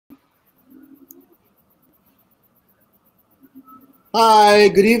Hi,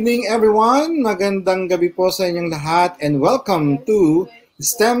 good evening everyone. Magandang gabi po sa inyong lahat and welcome to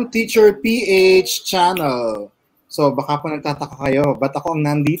STEM Teacher PH channel. So baka po nagtataka kayo, ba't ako ang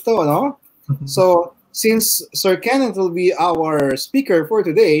nandito, no? So since Sir Kenneth will be our speaker for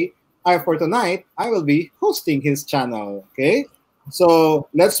today, for tonight, I will be hosting his channel. Okay? So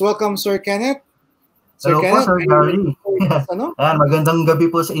let's welcome Sir Kenneth. Sir Hello po, Kenneth, Sir are you ready Gary. for this, ano? Ayan, magandang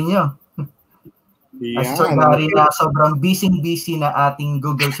gabi po sa inyo. Si Sir Yan, Gary okay. na sobrang busy na ating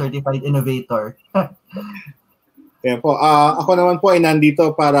Google Certified Innovator. Yan po. Ako naman po ay nandito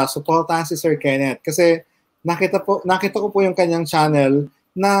para suportahan si Sir Kenneth kasi nakita ko po yung kanyang channel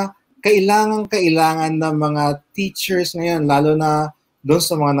na kailangan ng mga teachers ngayon, lalo na doon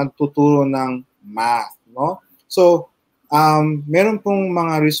sa mga nagtuturo ng math, no? So, meron pong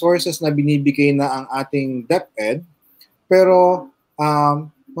mga resources na binibigay na ang ating DepEd, pero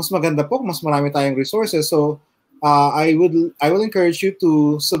mas maganda po, mas marami tayong resources. So, I will encourage you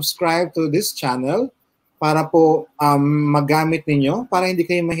to subscribe to this channel para po magamit ninyo, para hindi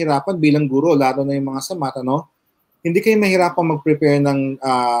kayo mahirapan bilang guro, lalo na yung mga sa math, ano? Hindi kayo mahirapan mag-prepare ng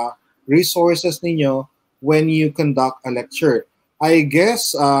resources ninyo when you conduct a lecture. I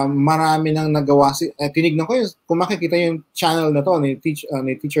guess marami nang nagawa tinignan ko kung makikita yung channel na to ni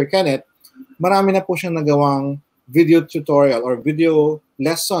Teacher Kenneth, marami na po siyang nagawang video tutorial or video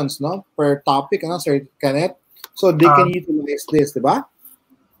lessons, no, per topic, ano, Sir Kenneth. So they can utilize this, di ba?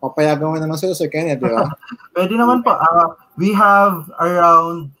 Papayagan mo naman sila, Sir Kenneth, di ba? Pwede naman po. We have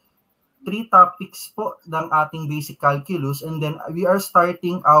around 3 topics po ng ating basic calculus, and then we are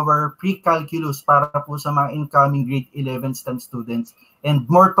starting our pre-calculus para po sa mga incoming grade 11 STEM students, and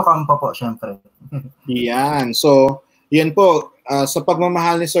more to come pa po, syempre. Yan. So, yan po, sa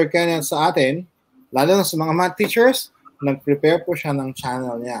pagmamahal ni Sir Kenneth sa atin, lalo na sa mga math teachers, nag-prepare po siya ng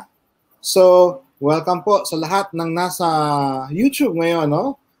channel niya. So, welcome po sa lahat ng nasa YouTube ngayon,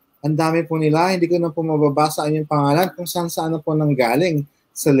 no? Ang dami po nila, hindi ko na po mababasa ang yung pangalan kung saan po nanggaling.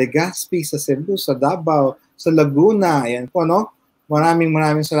 Sa Legazpi, sa Cebu, sa Davao, sa Laguna, ayan po, no? Maraming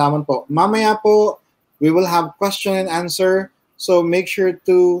salamat po. Mamaya po, we will have question and answer. So make sure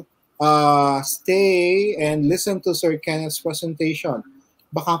to stay and listen to Sir Kenneth's presentation.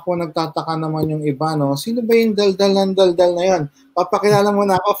 Baka po nagtataka naman yung iba, no? Sino ba yung daldal na yun? Papakilala mo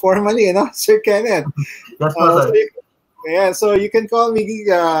na ako formally, no? Sir Kenneth. Yes po, sir. So you can call me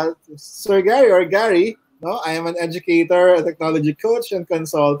Sir Gary or Gary. No, I am an educator, a technology coach, and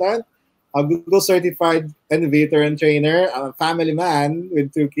consultant, a Google certified innovator and trainer. I'm a family man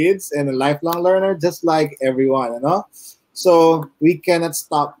with 2 kids and a lifelong learner, just like everyone. No? So we cannot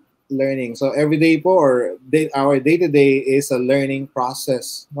stop learning. So every day po, our day-to-day is a learning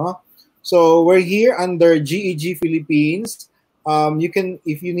process. No? So we're here under GEG Philippines. You can,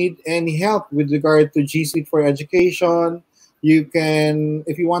 if you need any help with regard to G Suite for Education, you can,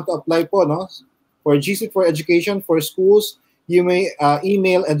 if you want to apply po, no? For G Suite for Education for schools, you may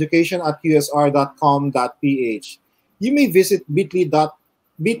email education@qsr.com.ph. You may visit bit.ly/GEG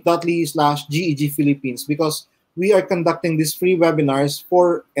Philippines because we are conducting these free webinars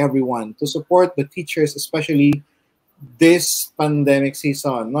for everyone to support the teachers, especially this pandemic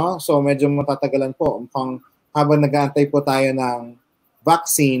season. No? So medyo matatagalan po. Habang nag-aantay po tayo ng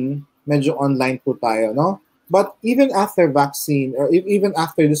vaccine, medyo online po tayo. No? But even after vaccine or even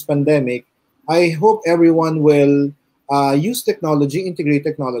after this pandemic, I hope everyone will use technology, integrate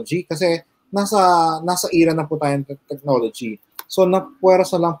technology kasi nasa era na po tayo ng technology. So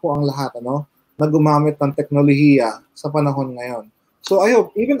napuwersa lang po ang lahat, ano, na gumamit ng teknolohiya sa panahon ngayon. So I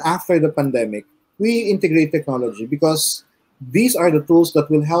hope even after the pandemic, we integrate technology because these are the tools that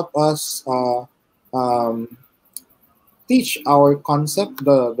will help us teach our concept,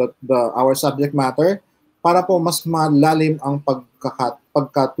 our subject matter, para po mas malalim ang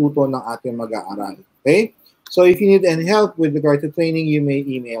pagkatuto ng ating mag-aaral. Okay? So if you need any help with regard to training, you may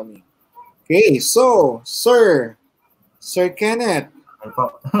email me. Okay, so Sir Kenneth.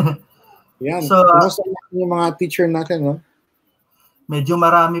 Yan. So, kumusta yung mga teacher natin, no? Medyo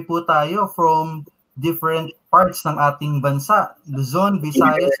marami po tayo from different parts ng ating bansa. Luzon,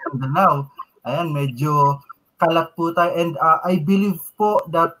 Visayas, Mindanao. Ayan, medyo kalat po tayo. And I believe po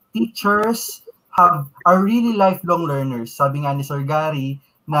that teachers are really lifelong learners. Sabi nga ni Sir Gary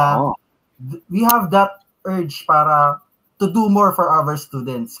na we have that urge para to do more for our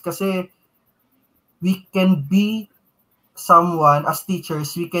students. Kasi we can be someone, as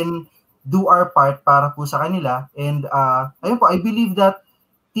teachers, we can do our part para po sa kanila. And ayun po, I believe that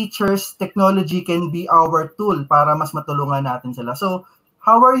teachers, technology can be our tool para mas matulungan natin sila. So,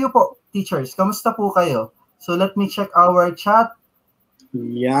 how are you po, teachers? Kamusta po kayo? So, let me check our chat.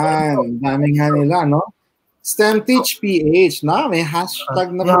 Yan, dami nga nila, no? STEM Teach PH na, may hashtag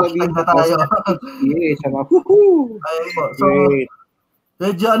na pala dito. Tayo. PH, ano? Woohoo! Ayun po. So, great.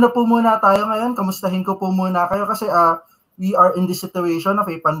 medyo ano po muna tayo ngayon, kamustahin ko po muna kayo kasi we are in this situation of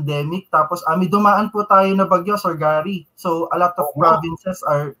a pandemic, tapos may dumaan po tayo na bagyo, Sir Gary. So, a lot of provinces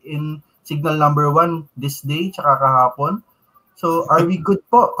are in signal number 1 this day, tsaka kahapon. So, are we good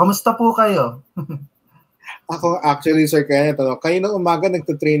po? Kamusta po kayo? Ako, actually, Sir Kenneth, kayo na umaga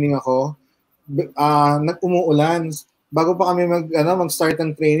nagtutraining ako, nag-umuulan. Bago pa kami mag-start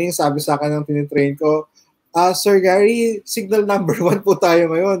ng training, sabi sa akin ng tinitrain ko, Sir Gary, signal number 1 po tayo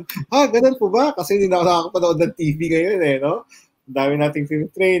ngayon. Ganun po ba? Kasi hindi na ako nakakapanood ng TV ngayon no? Dami nating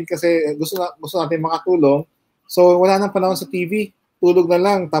tinitrain kasi gusto natin makatulong. So, wala nang panahon sa TV. Tulog na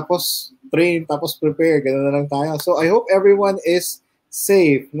lang, tapos train, tapos prepare. Ganun na lang tayo. So, I hope everyone is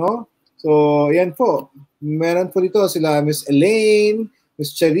safe, no? So, yan po. Meron po dito sila Miss Elaine,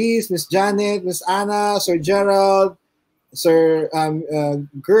 Miss Charisse, Miss Janet, Miss Anna, Sir Gerald, Sir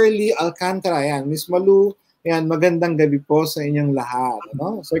Girly Alcantara, yan, Miss Malu, yan, magandang gabi po sa inyong lahat.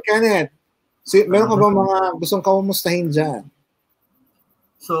 No? Sir Kenneth, meron ka ba mga gustong kamustahin dyan?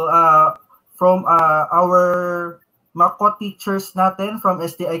 So, from our mga co-teachers natin from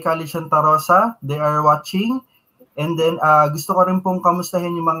STI College Santa Rosa, they are watching. And then, gusto ko rin pong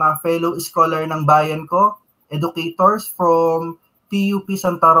kamustahin yung mga fellow scholar ng bayan ko, educators from PUP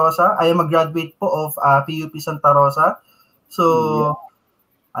Santa Rosa. I am a graduate po of PUP Santa Rosa. So,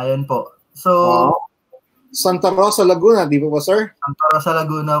 ayan po. So, Santa Rosa, Laguna, di ba sir? Santa Rosa,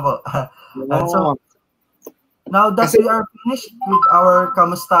 Laguna po. So, now that we are finished with our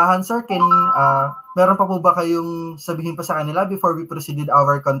kamustahan, sir, meron pa po ba kayong sabihin pa sa kanila before we proceed with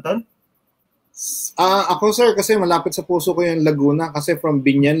our content? Ako, sir, kasi malapit sa puso ko yung Laguna kasi from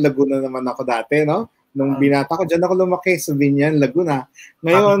Binyan, Laguna naman ako dati, no? Nung binata ko, dyan ako lumaki sa Binyan, Laguna.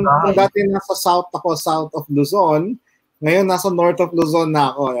 Ngayon, dati nasa south ako, south of Luzon. Ngayon, nasa north of Luzon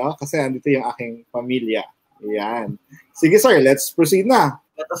na ako, no? Kasi andito yung aking pamilya. Ayan. Sige, sir, let's proceed na.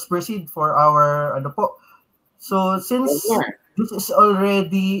 Let us proceed for our, So, since this is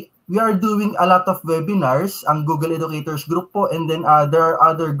already, we are doing a lot of webinars, ang Google Educators Group po, and then there are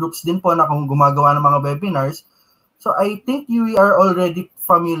other groups din po na kung gumagawa ng mga webinars. So, I think we are already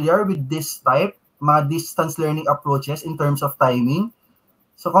familiar with this type, mga distance learning approaches in terms of timing.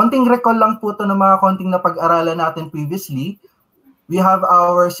 So, konting recall lang po ito ng mga konting napag-aralan natin previously. We have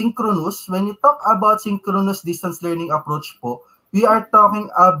our synchronous. When you talk about synchronous distance learning approach po, we are talking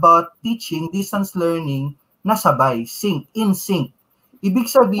about teaching distance learning na sabay, in sync. Ibig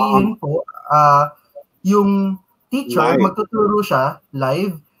sabihin po, yung teacher, magtuturo siya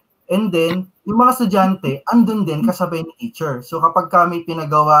live, and then, yung mga estudyante, andun din kasabay ni teacher. So, kapag kami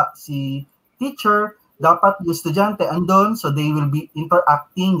pinagawa si teacher, dapat yung estudyante andun, so they will be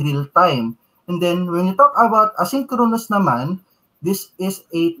interacting real time. And then, when you talk about asynchronous naman, this is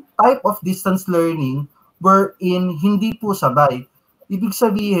a type of distance learning wherein hindi po sabay. Ibig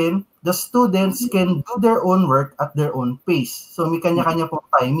sabihin, the students can do their own work at their own pace. So, may kanya-kanya pong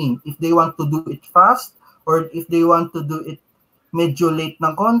timing. If they want to do it fast, or if they want to do it medyo late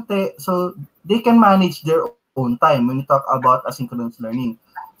ng konti, so they can manage their own time when you talk about asynchronous learning.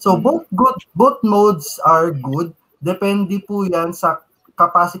 So, both modes are good. Depende po yan sa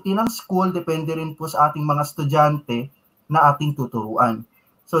capacity ng school, depende rin po sa ating mga estudyante na ating tuturuan.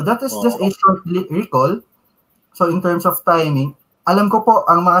 So, that is just a short recall. So, in terms of timing, alam ko po,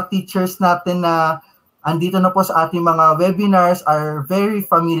 ang mga teachers natin na andito na po sa ating mga webinars are very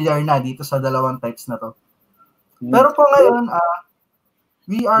familiar na dito sa dalawang types na to. Pero po ngayon,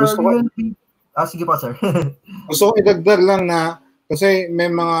 sige po, sir. Gusto ko idagdag lang na kasi may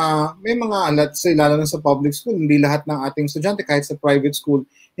mga let's say, lalo na sa public school, hindi lahat ng ating estudyante, kahit sa private school,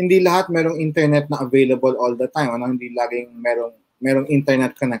 hindi lahat merong internet na available all the time. Hindi laging merong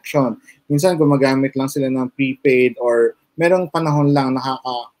internet connection. Minsan gumagamit lang sila ng prepaid or merong panahon lang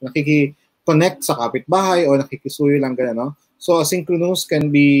nakiki-connect sa kapitbahay o nakikisuyo lang gano'n, no? So, asynchronous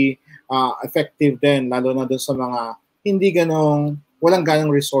can be effective din, lalo na doon sa mga walang ganong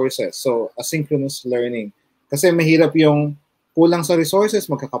resources. So, asynchronous learning. Kasi mahirap yung kulang sa resources,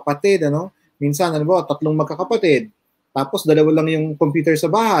 magkakapatid, Minsan, 3 magkakapatid, tapos 2 lang yung computer sa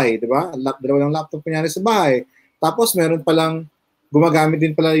bahay, di ba? 2 lang laptop kunyari sa bahay. Tapos, meron palang, gumagamit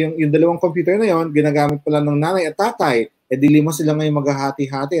din pala yung 2 computer na yon, ginagamit pala ng nanay at tatay. Di 5 sila ngayon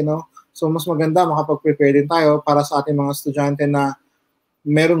maghahati-hati, no? So, mas maganda, makapag-prepare din tayo para sa ating mga estudyante na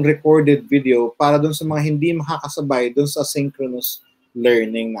merong recorded video para dun sa mga hindi makakasabay dun sa synchronous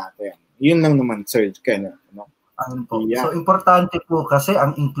learning natin. Yun lang naman, Sir Kenneth. Yeah. So, importante po kasi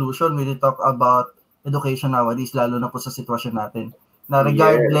ang inclusion when we talk about education nowadays, lalo na po sa sitwasyon natin, na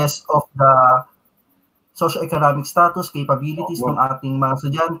regardless of the socioeconomic status, capabilities ng ating mga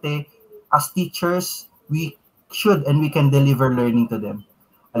estudyante, as teachers, we should and we can deliver learning to them.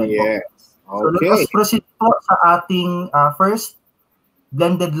 Yes. So let Okay. us proceed po sa ating first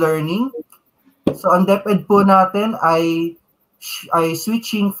blended learning. So ang DepEd po natin ay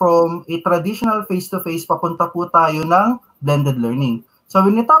switching from a traditional face-to-face, papunta po tayo ng blended learning. So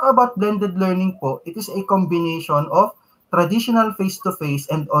when we talk about blended learning po, it is a combination of traditional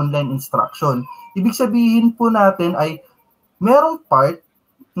face-to-face and online instruction. Ibig sabihin po natin ay merong part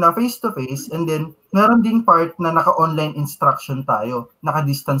na face-to-face and then meron ding part na naka-online instruction tayo,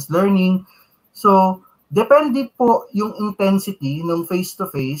 naka-distance learning. So, depende po yung intensity ng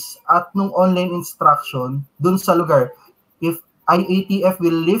face-to-face at ng online instruction dun sa lugar. If IATF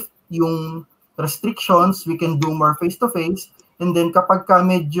will lift yung restrictions, we can do more face-to-face. And then kapag ka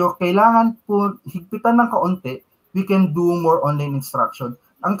medyo kailangan po higpitan ng kaunti, we can do more online instruction.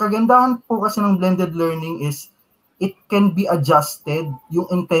 Ang kagandahan po kasi ng blended learning is it can be adjusted yung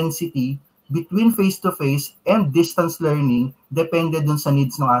intensity between face-to-face and distance learning depende dun sa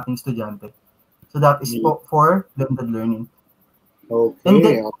needs ng ating estudyante. So that is for blended learning.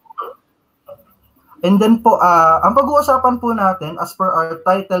 Okay. And then po, ang pag-uusapan po natin as per our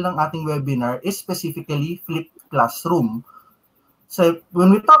title ng ating webinar is specifically flipped classroom. So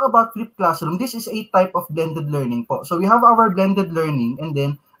when we talk about flipped classroom, this is a type of blended learning po. So we have our blended learning and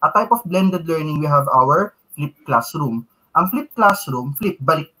then a type of blended learning, we have our flipped classroom. Ang flipped classroom, flip,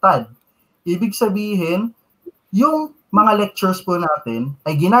 baliktad. Ibig sabihin, yung mga lectures po natin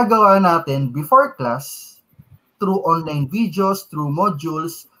ay ginagawa natin before class through online videos, through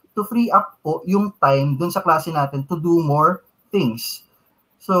modules, to free up po yung time dun sa klase natin to do more things.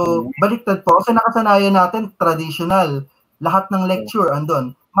 So, baliktad po. Kasi nakasanayan natin, traditional. Lahat ng lecture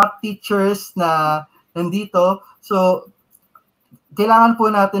andun. Math teachers na nandito. So, kailangan po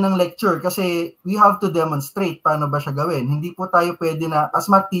natin ng lecture kasi we have to demonstrate paano ba siya gawin. Hindi po tayo pwede na,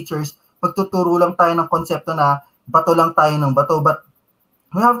 as math teachers, magtuturo lang tayo ng konsepto na bato lang tayo ng bato, but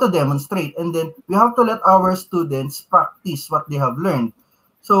we have to demonstrate and then we have to let our students practice what they have learned.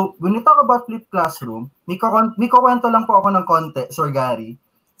 So, when we talk about flipped classroom, may kukwento lang po ako ng konti, Sir Gary.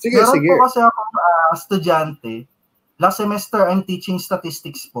 Sige. Po kasi ako estudyante, last semester I'm teaching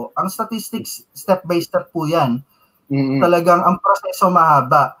statistics po. Ang statistics, step by step po yan. Talagang ang proseso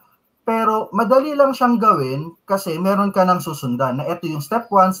mahaba. Pero madali lang siyang gawin kasi meron ka nang susundan na ito yung step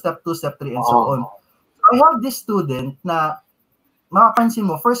 1, step 2, step 3, and so on. I have this student na makapansin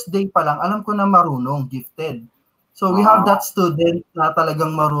mo, first day pa lang, alam ko na marunong, gifted. So we have that student na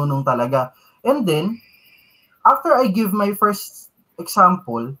talagang marunong talaga. And then, after I give my first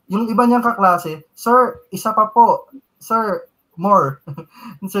example, yung iba niyang kaklase, Sir, isa pa po. Sir, more.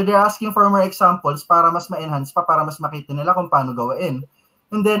 So they're asking for more examples para mas ma-enhance pa, para mas makita nila kung paano gawain.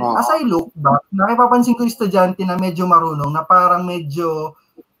 And then, as I look back, nakipapansin ko yung estudyante na medyo marunong, na parang medyo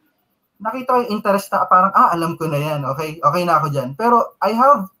nakita ko yung interest na parang, alam ko na yan, okay na ako dyan. Pero I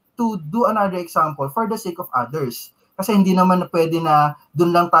have to do another example for the sake of others. Kasi hindi naman pwede na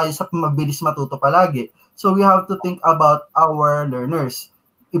dun lang tayo sa mabilis matuto palagi. So we have to think about our learners.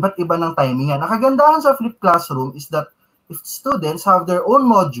 Iba't iba ng timing yan. Nakagandahan sa flipped classroom is that if students have their own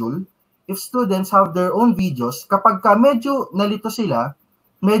module, if students have their own videos, kapag ka medyo nalito sila,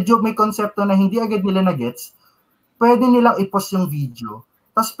 medyo may konsepto na hindi agad nila na-gets, pwede nilang i-pause yung video.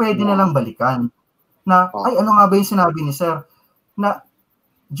 Tapos pwede nilang balikan. Na, ay, ano nga ba yung sinabi ni Sir? Na,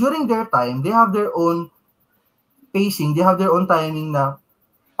 during their time, they have their own pacing, they have their own timing na,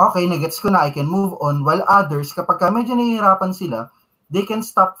 okay, nagets ko na, I can move on. While others, kapag ka medyo nahihirapan sila, they can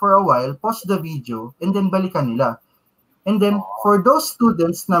stop for a while, pause the video, and then balikan nila. And then, for those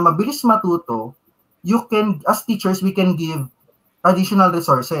students na mabilis matuto, you can, as teachers, we can give additional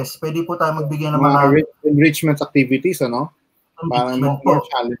resources. Pwede po tayo magbigay ng mga enrichment activities, ano? Parang more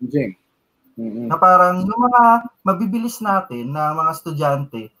challenging. Na parang yung mga mabibilis natin na mga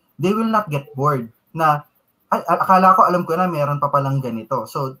estudyante, they will not get bored. Na, ay, akala ko, alam ko na, meron pa palang ganito.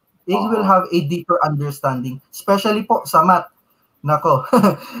 So, they will have a deeper understanding, especially po sa math. Nako,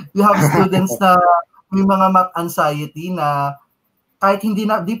 you have students na may mga math anxiety na kahit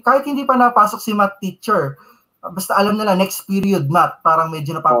hindi pa napasok si math teacher, basta alam nila next period math, parang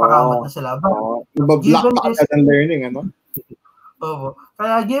medyo napapakamot na sila. Nabablock pa agad ang learning, ano?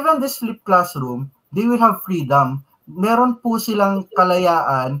 Kaya given this flipped classroom, they will have freedom. Meron po silang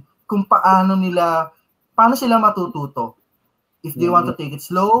kalayaan kung paano sila matututo. If they want to take it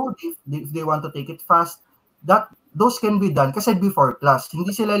slow, if they want to take it fast, those can be done kasi before class. Hindi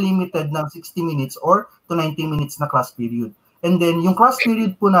sila limited ng 60 minutes or to 90 minutes na class period. And then, yung class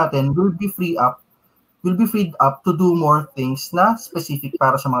period po natin will be freed up to do more things na specific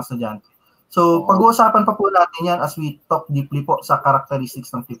para sa mga estudyante. So, pag-uusapan pa po natin yan as we talk deeply po sa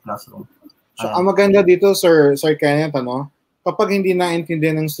characteristics ng flipped classroom. So, ang maganda dito, Sir Kenneth, kapag hindi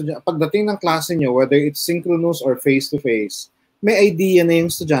naintindihan ng estudyante, pagdating ng klase nyo, whether it's synchronous or face-to-face, may idea na yung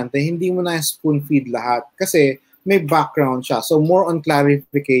estudyante, hindi mo na spoon-feed lahat kasi may background siya. So, more on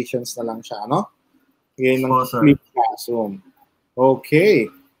clarifications na lang siya, no? Yan ang flipped classroom. Okay.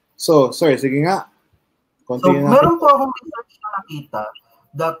 So, sir, sige nga. Continue meron po akong research na nakita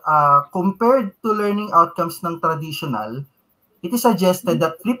that compared to learning outcomes ng traditional, it is suggested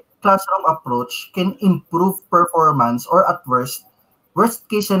that flipped classroom approach can improve performance or at worst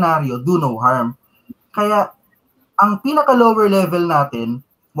case scenario, do no harm. Kaya, ang pinaka-lower level natin,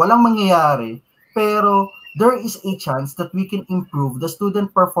 walang mangyayari, pero there is a chance that we can improve the student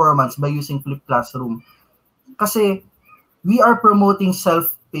performance by using flipped classroom. Kasi, we are promoting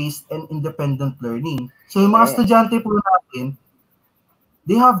self-paced and independent learning. So, yung mga estudyante po natin,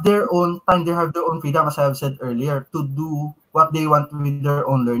 they have their own time, they have their own freedom, as I have said earlier, to do what they want with their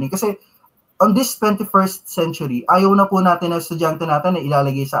own learning. Kasi on this 21st century, ayaw na po natin na estudyante natin na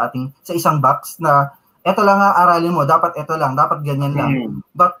ilalagay sa isang box na eto lang nga aralin mo, dapat eto lang, dapat ganyan lang.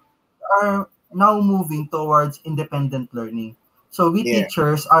 But are now moving towards independent learning. So we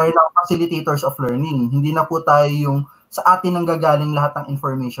teachers are now facilitators of learning. Hindi na po tayo yung sa atin ang gagaling lahat ng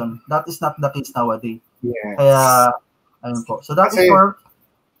information. That is not the case nowadays. Kaya, ayun po. So that is for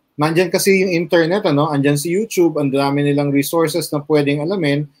nandyan kasi yung internet, andyan si YouTube, ang dami nilang resources na pwedeng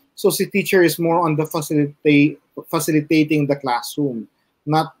alamin. So si teacher is more on the facilitating the classroom,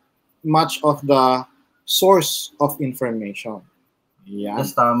 not much of the source of information. Yan.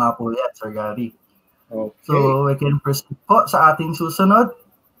 Yes, tama po yan, Sir Gary. Okay. So we can proceed po sa ating susunod.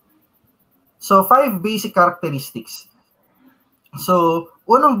 So 5 basic characteristics. So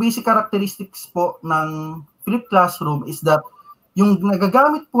unang basic characteristics po ng flipped classroom is that yung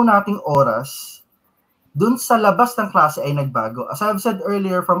nagagamit po nating oras dun sa labas ng klase ay nagbago. As I've said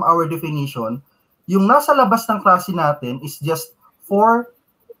earlier from our definition, yung nasa labas ng klase natin is just for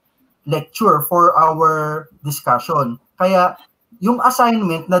lecture, for our discussion. Kaya yung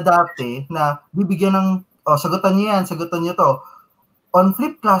assignment na dati na bibigyan ng, sagutan niyo yan, sagutan niyo to, on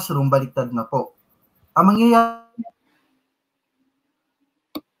flipped classroom, baliktad na po. Ang mangyayari,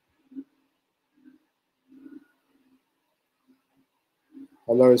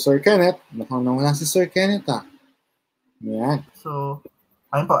 hello, Sir Kenneth. Mukhang nawala si Sir Kenneth, Yan. So,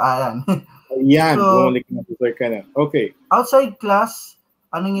 ayun po, ayan. Ayan, bumalik na si Sir Kenneth. Okay. Outside class,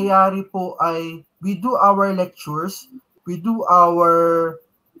 ang nangyayari po ay we do our lectures, we do our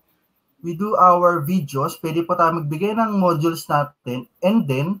videos, pwede po tayo magbigay ng modules natin,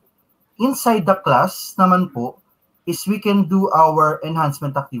 and then, inside the class naman po, is we can do our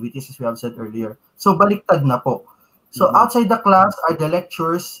enhancement activities as we have said earlier. So, baliktad na po. So outside the class are the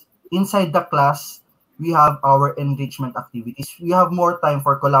lectures. Inside the class, we have our enrichment activities. We have more time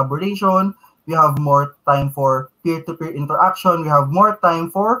for collaboration. We have more time for peer-to-peer interaction. We have more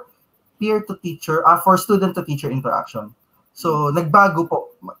time for peer-to-teacher, for student-to-teacher interaction. So nagbago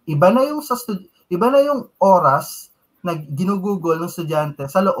po. Iba na yung oras na ginugugol ng estudyante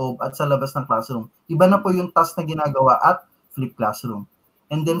sa loob at sa labas ng classroom. Iba na po yung task na ginagawa at flipped classroom.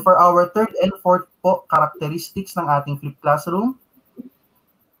 And then for our third and fourth po characteristics ng ating flipped classroom.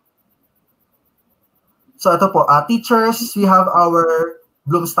 So ito po, teachers, we have our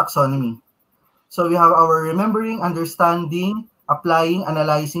Bloom's taxonomy. So we have our remembering, understanding, applying,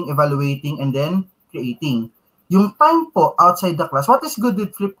 analyzing, evaluating, and then creating. Yung time po outside the class, what is good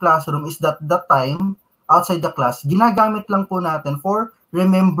with flipped classroom is that the time outside the class, ginagamit lang po natin for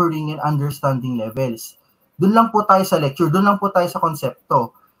remembering and understanding levels. Doon lang po tayo sa lecture, doon lang po tayo sa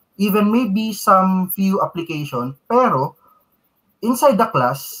konsepto. Even maybe some few application, pero inside the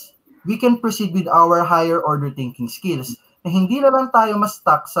class, we can proceed with our higher order thinking skills. Na hindi na lang tayo mas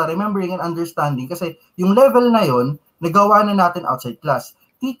stuck sa remembering and understanding kasi yung level na yon nagawa na natin outside class.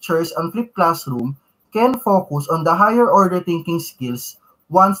 Teachers on flipped classroom can focus on the higher order thinking skills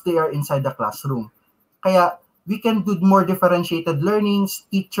once they are inside the classroom. Kaya we can do more differentiated learnings.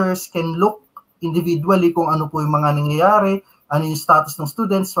 Teachers can look individually kung ano po yung mga nangyayari, ano yung status ng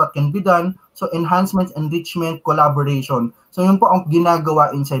students, what can be done. So enhancement, enrichment, collaboration. So yun po ang ginagawa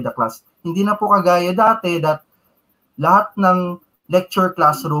inside the class. Hindi na po kagaya dati that lahat ng lecture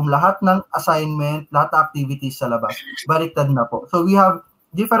classroom, lahat ng assignment, lahat ng activities sa labas. Baliktad na po. So we have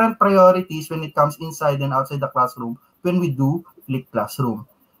different priorities when it comes inside and outside the classroom when we do flipped classroom.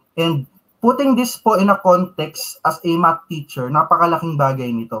 And putting this po in a context as a math teacher, napakalaking bagay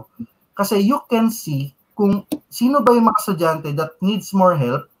nito. Kasi you can see kung sino ba yung mga estudyante that needs more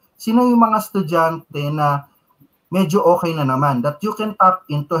help, sino yung mga estudyante na medyo okay na naman that you can tap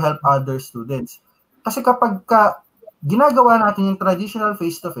in to help other students. Kasi kapag ginagawa natin yung traditional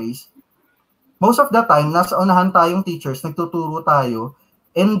face-to-face, most of the time, nasa unahan tayong teachers, nagtuturo tayo,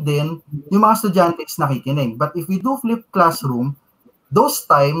 and then, yung mga estudyante is nakikinig. But if we do flip classroom, those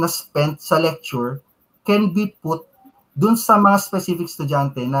time na spent sa lecture can be put dun sa mga specific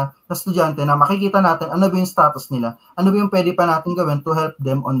estudyante na makikita natin ano ba yung status nila, ano ba yung pwede pa natin gawin to help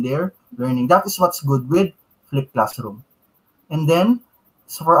them on their learning. That is what's good with flipped classroom. And then,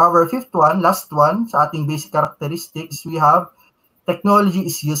 so for our fifth one, last one, sa ating basic characteristics, we have technology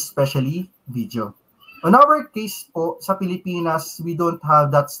is used, especially video. On our case po, sa Pilipinas, we don't have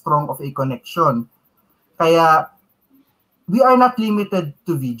that strong of a connection. Kaya, we are not limited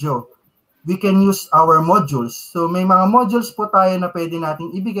to video. We can use our modules. So, may mga modules po tayo na pwede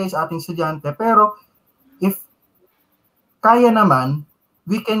nating ibigay sa ating estudyante. Pero, if kaya naman,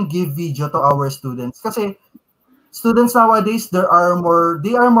 we can give video to our students. Kasi, students nowadays, they are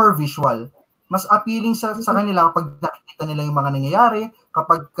more visual. Mas appealing sa kanila kapag nakikita nila yung mga nangyayari,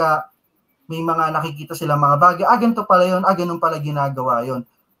 kapag may mga nakikita sila mga bagay, ganito pala yun, ganun pala ginagawa yun.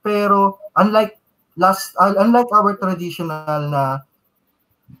 Pero unlike our traditional na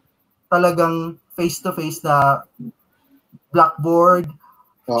talagang face-to-face na blackboard,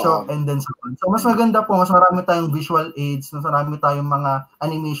 chalk, and then so on. So mas maganda po, mas marami tayong visual aids, mas marami tayong mga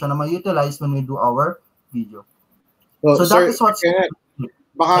animation na ma-utilize when we do our video. So that is what's...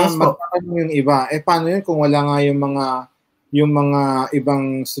 Baka magtatanong yung iba, paano yun kung wala nga yung mga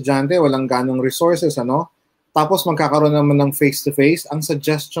ibang estudyante, walang ganong resources, ano? Tapos magkakaroon naman ng face-to-face. Ang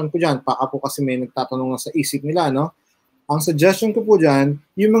suggestion ko dyan, baka po kasi may nagtatanong sa isip nila, no? Ang suggestion ko po dyan,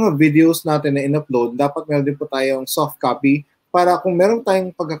 yung mga videos natin na in-upload, dapat meron din po tayong soft copy para kung meron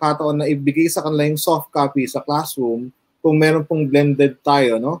tayong pagkakataon na ibigay sa kanila yung soft copy sa classroom, kung meron pong blended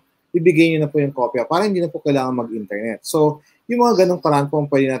tayo, no? Ibigay nyo na po yung kopya para hindi na po kailangan mag-internet. So, yung mga ganong paraan po ang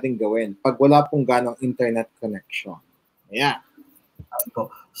pwede natin gawin pag wala pong ganong internet connection. Ayan.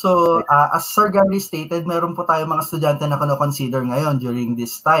 So, as Sir Gary stated, meron po tayo mga estudyante na consider ngayon during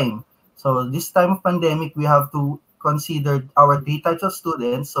this time. So, this time of pandemic, we have to consider our 3 types of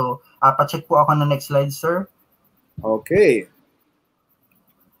students. So, pa-check po ako na next slide, sir. Okay.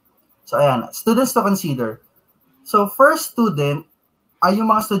 So, ayan. Students to consider. So, first student ay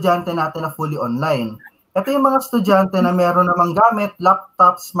yung mga estudyante natin na fully online. Ito yung mga estudyante na meron namang gamit,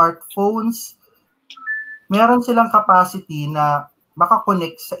 laptop, smartphones, meron silang capacity na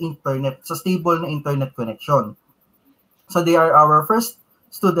makakonect sa internet, sa stable na internet connection. So they are our first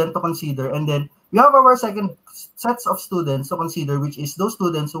student to consider. And then we have our second sets of students to consider, which is those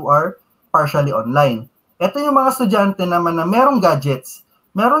students who are partially online. Ito yung mga estudyante naman na merong gadgets,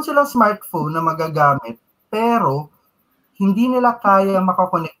 meron silang smartphone na magagamit, pero hindi nila kaya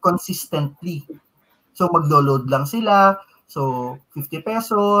makakonect consistently. So, maglo-load lang sila. So, 50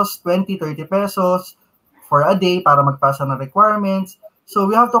 pesos, 20, 30 pesos for a day para magpasa ng requirements. So,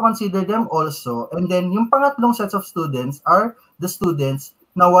 we have to consider them also. And then, yung pangatlong sets of students are the students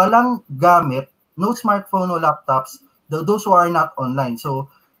na walang gamit, no smartphone, no laptops, those who are not online. So,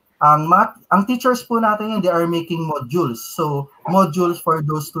 ang teachers po natin yan, they are making modules. So, modules for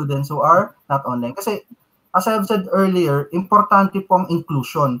those students who are not online. Kasi, as I've said earlier, importante po ang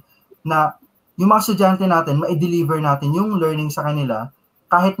inclusion na yung mga estudyante natin, ma-deliver natin yung learning sa kanila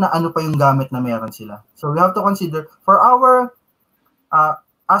kahit na ano pa yung gamit na meron sila. So we have to consider, for our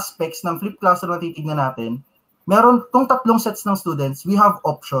aspects ng flipped classroom na titignan natin, meron tong tatlong sets ng students, we have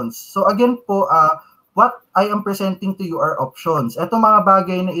options. So again po, what I am presenting to you are options. Etong mga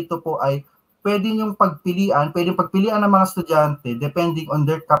bagay na ito po ay pwedeng pagpilian ng mga estudyante depending on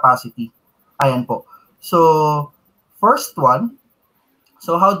their capacity. Ayan po. So, first one,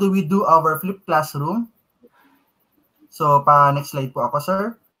 so how do we do our flipped classroom? So, next slide po ako, sir.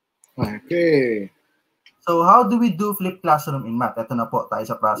 Okay. So, how do we do flipped classroom in math? Ito na po tayo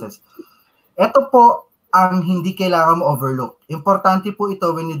sa process. Ito po ang hindi kailangan mo overlook. Importante po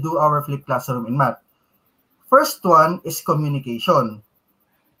ito when you do our flipped classroom in math. First one is communication.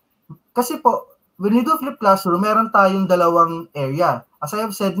 Kasi po, when you do flipped classroom, meron tayong dalawang area. As I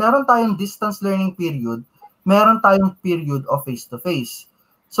have said, meron tayong distance learning period, meron tayong period of face-to-face.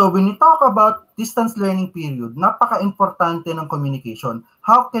 So when we talk about distance learning period, napaka-importante ng communication.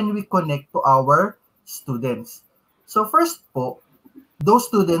 How can we connect to our students? So first po, those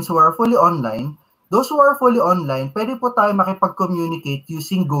students who are fully online, pwede po tayo makipag-communicate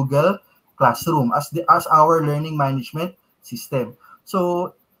using Google Classroom as our learning management system.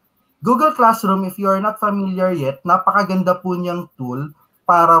 So Google Classroom, if you are not familiar yet, napakaganda po niyang tool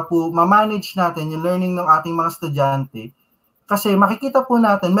para po ma-manage natin yung learning ng ating mga estudyante Kasi makikita po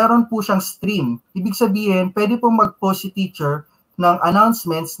natin, meron po siyang stream. Ibig sabihin, pwede po mag-post si teacher ng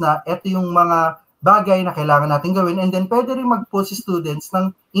announcements na ito yung mga bagay na kailangan natin gawin, and then pwede rin mag-post si students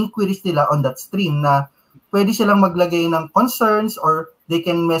ng inquiries nila on that stream na pwede silang maglagay ng concerns or they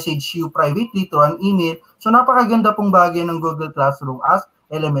can message you privately through an email. So napakaganda pong bagay ng Google Classroom as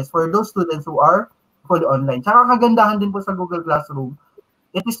LMS for those students who are fully online. Tsaka kagandahan din po sa Google Classroom,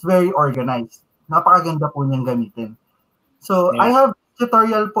 it is very organized. Napakaganda po niyang gamitin. So, I have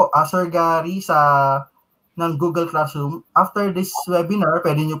tutorial po, Sir Gary, ng Google Classroom. After this webinar,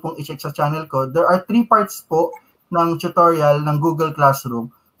 pwede nyo pong i-check sa channel ko. There are 3 parts po ng tutorial ng Google Classroom.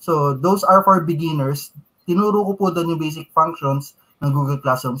 So, those are for beginners. Tinuro ko po doon yung basic functions ng Google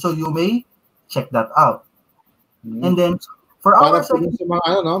Classroom. So, you may check that out. And then, for our second...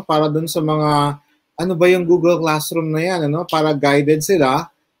 Para dun sa mga, ano ba yung Google Classroom na yan, para guided sila.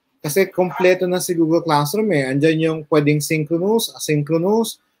 Kasi kompleto na si Google Classroom eh. Andyan yung pwedeng synchronous,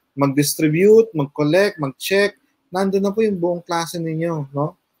 asynchronous, mag-distribute, mag-collect, mag-check. Nandun na po yung buong klase ninyo,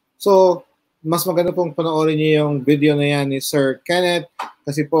 no? So, mas maganda pong panoorin niyo yung video na yan ni Sir Kenneth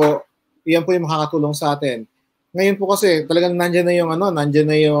kasi po, iyan po yung makakatulong sa atin. Ngayon po kasi, talagang nandyan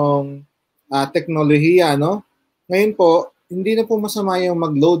na yung teknolohiya, no? Ngayon po, hindi na po masama yung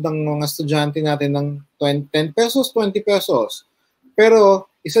mag-load ng mga estudyante natin ng 10 pesos, 20 pesos. Pero,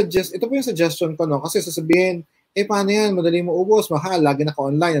 ito po yung suggestion ko, no? Kasi sasabihin, paano yan? Madali mo ubos, mahal, lagi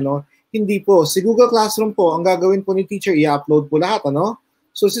naka-online, ano? Hindi po. Si Google Classroom po, ang gagawin po ni teacher, i-upload po lahat, ano?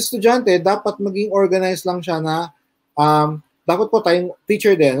 So, si estudyante, dapat maging organized lang siya na, dapat po tayong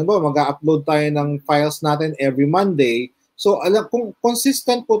teacher din, ano? Mag-upload tayo ng files natin every Monday. So, kung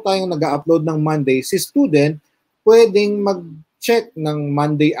consistent po tayong nag-upload ng Monday, si student, pwedeng mag-check ng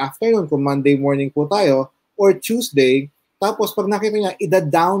Monday afternoon, kung Monday morning po tayo, or Tuesday. Tapos, pag nakita niya,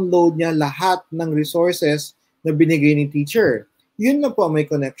 ida-download niya lahat ng resources na binigay ni teacher. Yun na po may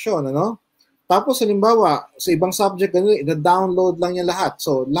connection, ano? Tapos, halimbawa, sa ibang subject, ida-download lang niya lahat.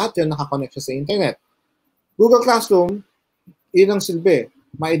 So, lahat yun nakakonect siya sa internet. Google Classroom, yun ang silbi.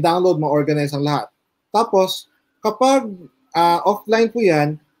 Ma-download, ma-organize ang lahat. Tapos, kapag offline po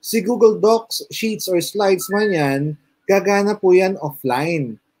yan, si Google Docs, Sheets, or Slides man yan, gagana po yan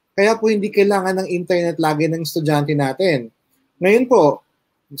offline. Kaya po hindi kailangan ng internet lagi ng estudyante natin. Ngayon po,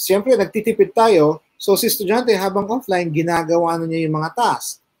 siyempre nagtitipid tayo, so si estudyante habang offline, ginagawa na niya yung mga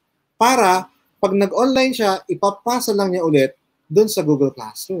task. Para pag nag-online siya, ipapasa lang niya ulit doon sa Google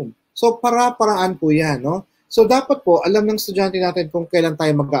Classroom. So para-paraan po yan, no? So dapat po, alam ng estudyante natin kung kailan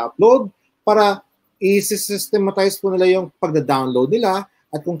tayo mag-upload para i-systematize po nila yung pagda-download nila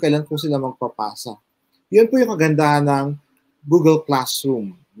at kung kailan po sila magpapasa. Yun po yung kagandahan ng Google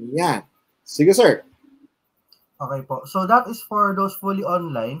Classroom. Yan. Sige, sir. Okay po. So that is for those fully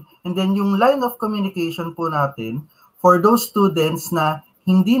online. And then yung line of communication po natin for those students na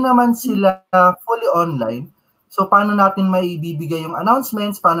hindi naman sila fully online. So paano natin maibibigay yung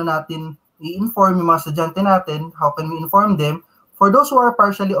announcements? Paano natin i-inform yung mga estudyante natin? How can we inform them? For those who are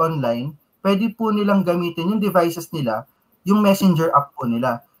partially online, pwede po nilang gamitin yung devices nila, yung messenger app po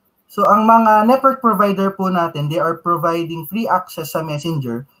nila. So, ang mga network provider po natin, they are providing free access sa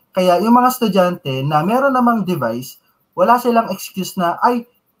Messenger. Kaya yung mga estudyante na meron namang device, wala silang excuse na, ay,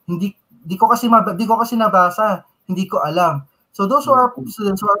 hindi ko kasi nabasa, hindi ko alam. So, those who are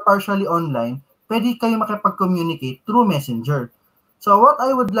students who are partially online, pwede kayo makipag-communicate through Messenger. So, what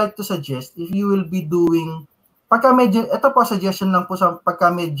I would like to suggest, if you will be doing, ito po suggestion lang po sa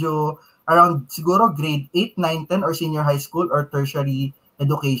pagka medyo around siguro grade 8, 9, 10 or senior high school or tertiary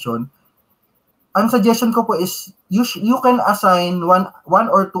education, ang suggestion ko po is you can assign one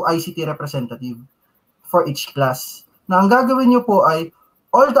or two ICT representative for each class. Na ang gagawin nyo po ay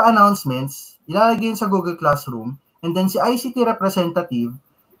all the announcements ilalagay sa Google Classroom, and then si ICT representative,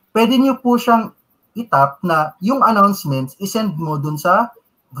 pwede nyo po siyang itap na yung announcements isend mo dun sa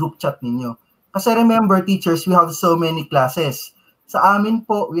group chat ninyo. Kasi remember, teachers, we have so many classes. Sa amin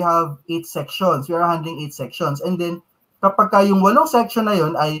po, we have 8 sections. We are handling 8 sections. And then, kapag yung 8 section na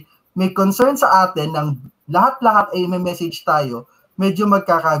yun ay may concern sa atin ng lahat-lahat ay may message tayo, medyo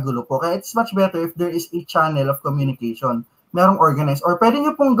magkakagulo po. Kaya it's much better if there is a channel of communication. Merong organized. Or pwede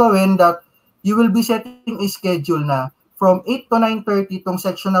nyo pong gawin that you will be setting a schedule na from 8 to 9:30 tong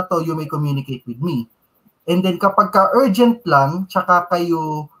section na to, you may communicate with me. And then kapag ka-urgent lang, tsaka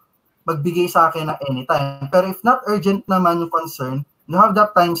kayo magbigay sa akin na anytime. Pero if not urgent naman yung concern, you have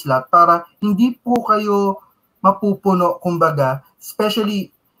that time slot para hindi po kayo mapupuno, kumbaga, especially,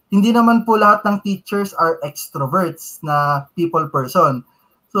 hindi naman po lahat ng teachers are extroverts na people person.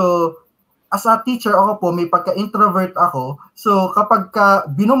 So, as a teacher, ako po, may pagka-introvert ako. So, kapag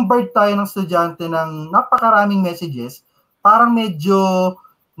binumbard tayo ng estudyante ng napakaraming messages, parang medyo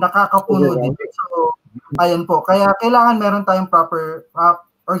nakakapuno dito. So, ayan po. Kaya kailangan meron tayong proper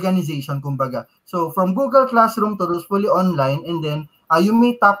organization, kumbaga. So, from Google Classroom to those fully online, and then you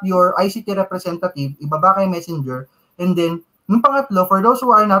may tap your ICT representative, ibaba kay Messenger, and then, yung pangatlo, for those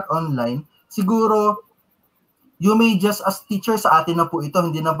who are not online, siguro, you may just, as teacher sa atin na po ito,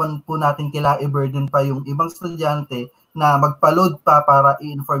 hindi naman po natin kailangan i-burden pa yung ibang estudyante na magpa-load pa para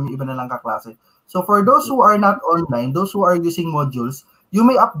i-inform yung iba na lang kaklase. So for those who are not online, those who are using modules, you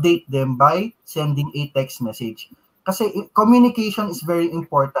may update them by sending a text message. Kasi communication is very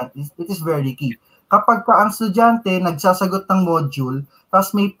important. It is very key. Kapag ka ang estudyante nagsasagot ng module,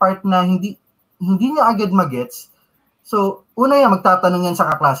 tapos may part na hindi niya agad magets, so una yan, magtatanong yan sa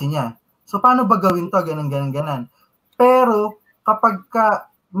kaklase niya. So, paano ba gawin to? Ganon. Pero, kapag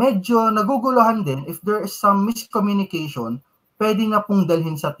ka medyo naguguluhan din, if there is some miscommunication, pwede na pong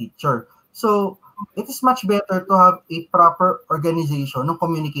dalhin sa teacher. So, it is much better to have a proper organization ng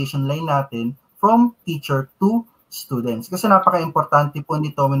communication line natin from teacher to students. Kasi napaka-importante po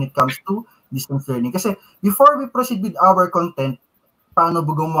nito when it comes to distance learning. Kasi, before we proceed with our content, paano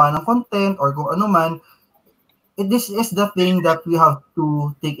ba gumawa ng content or kung ano man, this is the thing that we have to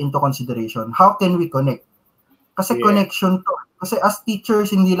take into consideration. How can we connect? Kasi connection to. Kasi as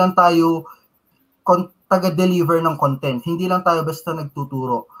teachers, hindi lang tayo taga-deliver ng content. Hindi lang tayo basta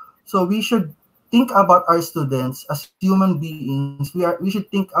nagtuturo. So we should think about our students as human beings. We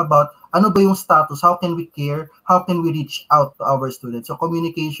should think about ano ba yung status? How can we care? How can we reach out to our students? So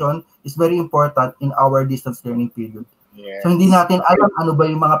communication is very important in our distance learning period. Yes. So hindi natin alam ano ba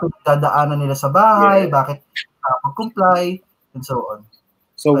yung mga pinagdadaanan nila sa bahay, bakit mag-comply, and so on.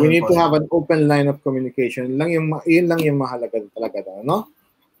 So we need to have an open line of communication. Yun lang yung mahalaga talaga, no?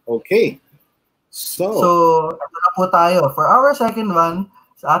 Okay. So ito na po tayo. For our second one,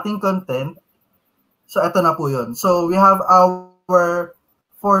 sa ating content, so ito na po yun. So we have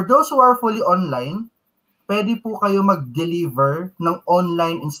for those who are fully online, pwede po kayo mag-deliver ng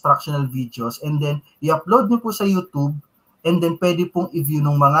online instructional videos and then i-upload nyo po sa YouTube and then pwede pong i-view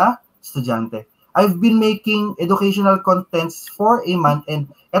ng mga estudyante. I've been making educational contents for a month and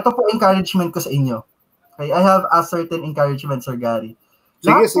ito po encouragement ko sa inyo. Okay, I have a certain encouragement, Sir Gary.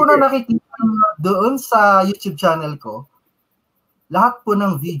 Lahat po na nakikita doon sa YouTube channel ko, lahat po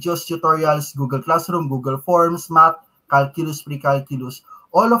ng videos, tutorials, Google Classroom, Google Forms, Math, Calculus, Pre-Calculus,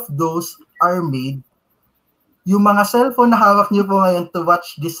 all of those are made. Yung mga cellphone na hawak nyo po ngayon to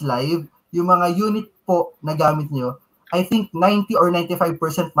watch this live, yung mga unit po na gamit nyo, I think 90 or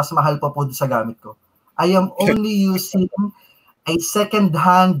 95% mas mahal pa po sa gamit ko. I am only using a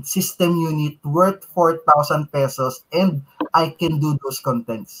second-hand system unit worth 4,000 pesos and I can do those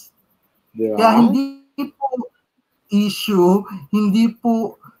contents. Yeah. Kaya hindi po issue, hindi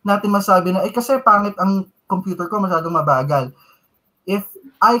po natin masabi na, kasi pangit ang computer ko, masyadong mabagal. If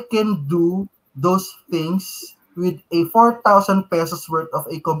I can do those things with a 4,000 pesos worth of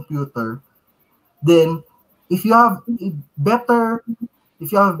a computer, then if you have better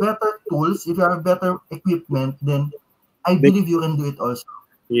tools, if you have better equipment, then I believe you can do it also.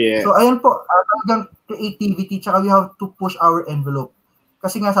 Yeah. So ayan po, talagang creativity, tsaka we have to push our envelope.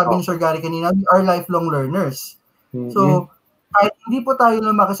 Kasi nga sabi ni Sir Gary kanina, we are lifelong learners. Mm-hmm. So kahit hindi po tayo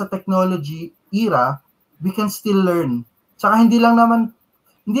lumaki sa technology era, we can still learn. Tsaka hindi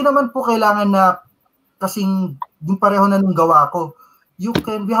naman po kailangan na kasing yung pareho na nung gawa ko. We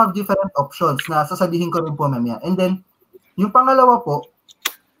have different options na sasabihin ko rin po mamaya. And then, yung pangalawa po,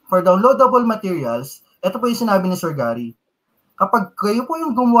 for downloadable materials, ito po yung sinabi ni Sir Gary. Kapag kayo po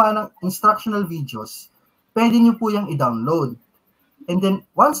yung gumawa ng instructional videos, pwede nyo po yung i-download. And then,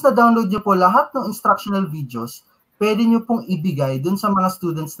 once na-download nyo po lahat ng instructional videos, pwede nyo pong ibigay dun sa mga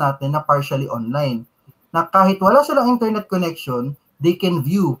students natin na partially online. Na kahit wala silang internet connection, they can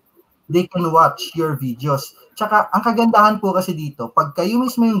view, they can watch your videos. Tsaka, ang kagandahan po kasi dito, pag kayo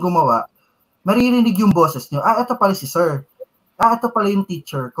mismo yung gumawa, maririnig yung boses nyo, ito pala si Sir. Ito pala yung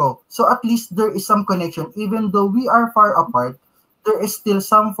teacher ko. So at least there is some connection. Even though we are far apart, there is still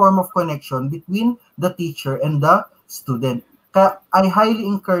some form of connection between the teacher and the student. Kaya I highly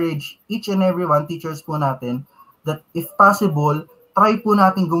encourage each and every one, teachers po natin, that if possible, try po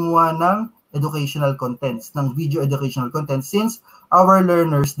natin gumawa ng educational contents, ng video educational contents, since our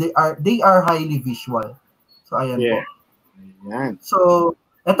learners, they are highly visual. So ayan po. Ayan. So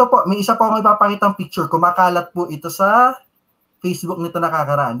ito po, may isa po akong ipapakitang picture. Kumakalat po ito sa Facebook nito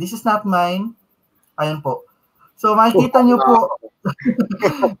nakakaraan. This is not mine. Ayan po. So makikita nyo po.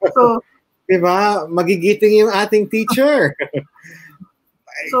 So, diba? Magigiting yung ating teacher.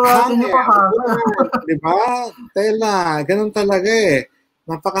 So, atin nyo pa diba? Tela, ganun talaga eh.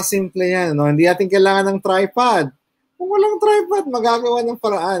 Napakasimple yan. No? Hindi natin kailangan ng tripod. Kung walang tripod, magagawa ng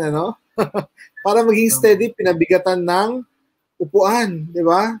paraan, ano? Para maging steady, pinabigatan ng upuan, di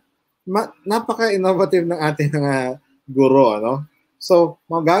ba? Napaka-innovative ng ating mga guro, ano? So,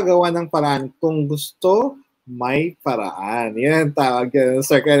 magagawa ng paraan. Kung gusto, may paraan. Yan ang tawag yan,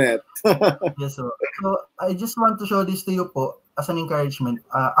 Sir Kenneth. Yes, so I just want to show this to you po as an encouragement.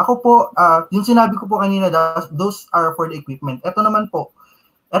 Ako po, yung sinabi ko po kanina, those are for the equipment. Ito naman po,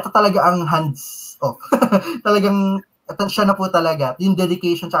 ito talaga ang hands off. Talagang, ito siya na po talaga. Yung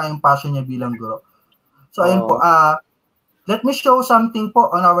dedication tsaka yung passion niya bilang guro. So, ayun po, let me show something po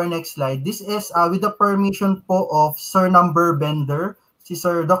on our next slide. This is with the permission po of Sir Number Bender, si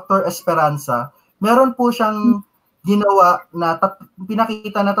Sir Dr. Esperanza. Meron po siyang ginawa na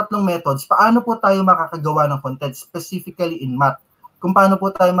pinakita na 3 methods. Paano po tayo makakagawa ng content, specifically in math? Kung paano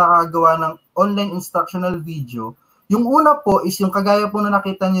po tayo makakagawa ng online instructional video. Yung una po is yung kagaya po na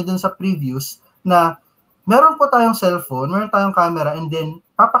nakita nyo dun sa previous na meron po tayong cellphone, meron tayong camera, and then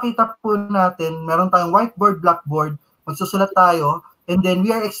papakita po natin, meron tayong whiteboard, blackboard, magsusulat tayo, and then we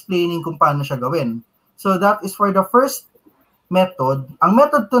are explaining kung paano siya gawin. So that is for the first method. Ang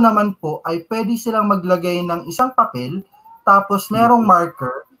method 2 naman po ay pwede silang maglagay ng isang papel, tapos merong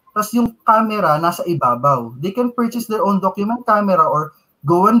marker, tapos yung camera nasa ibabaw. They can purchase their own document camera or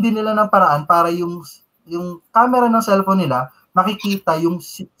gawan din nila ng paraan para yung camera ng cellphone nila makikita yung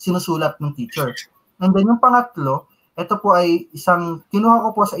sinusulat ng teacher. And then yung pangatlo, ito po ay kinuha ko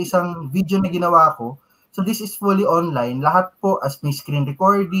po sa isang video na ginawa ko. So this is fully online. Lahat po as may screen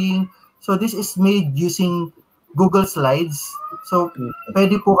recording. So this is made using Google Slides. So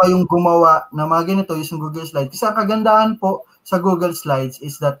pwede po kayong gumawa ng mga ganito using Google Slides. Kasi ang kagandahan po sa Google Slides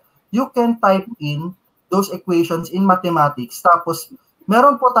is that you can type in those equations in mathematics. Tapos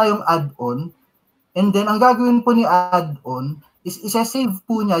meron po tayong add-on. And then ang gagawin po ni add-on is isa-save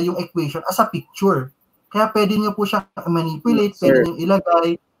po niya yung equation as a picture. Kaya pwede niyo po siya manipulate, pwede niyo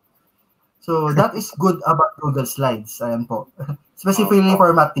ilagay. So that is good about Google Slides. Ayan po. Specifically for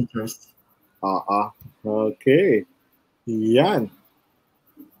math teachers. Okay. Yan.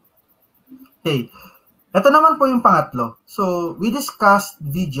 Okay. Ito naman po yung pangatlo. So we discussed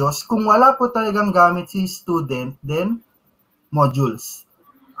videos. Kung wala po talagang gamit si student, then modules.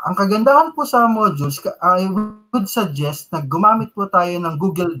 Ang kagandahan po sa modules, I would suggest na gumamit po tayo ng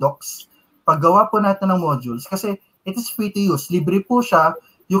Google Docs paggawa po natin ng modules kasi it is free to use. Libre po siya.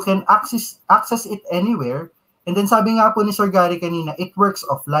 You can access it anywhere. And then sabi nga po ni Sir Gary kanina, it works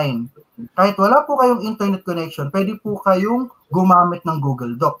offline. Kahit wala po kayong internet connection, pwede po kayong gumamit ng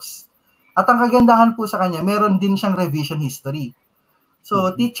Google Docs. At ang kagandahan po sa kanya, meron din siyang revision history.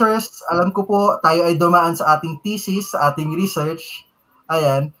 So teachers, alam ko po, tayo ay dumaan sa ating thesis, sa ating research.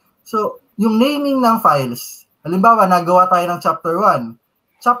 Ayan. So, yung naming ng files, halimbawa, nagawa tayo ng chapter 1.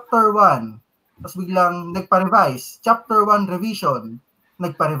 Chapter 1, tapos biglang nagpa-revise. Chapter 1 revision,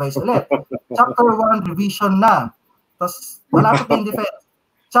 nagpa-revise ulit. Chapter 1 revision na. Tapos, malapit na yung defense.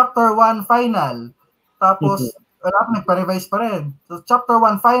 Chapter 1 final. Tapos, nagpa-revise pa rin. So, chapter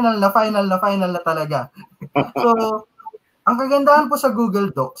 1 final na talaga. So, ang kagandahan po sa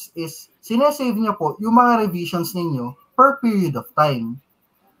Google Docs is, sinesave nyo po yung mga revisions ninyo per period of time.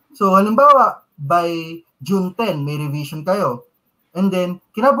 So, halimbawa, by June 10, may revision kayo. And then,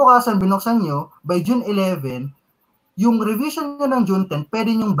 kinabukasan, binuksan nyo, by June 11, yung revision nyo ng June 10,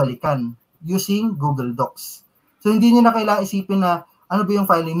 pwede nyong balikan using Google Docs. So, hindi nyo na kailangan isipin na, ano ba yung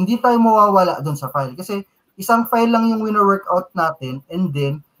file? Hindi tayo mawawala doon sa file. Kasi, isang file lang yung wino-workout natin, and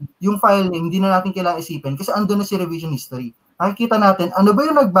then, yung file name, hindi na natin kailangan isipin kasi andun na si revision history. Nakikita natin, ano ba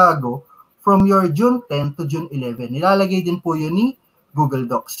yung nagbago from your June 10 to June 11. Nilalagay din po yun ni Google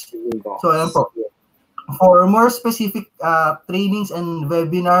Docs. So, ayan po. For more specific trainings and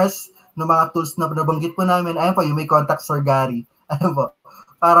webinars ng mga tools na nabanggit po namin, ayan po, you may contact Sir Gary. Ayan po.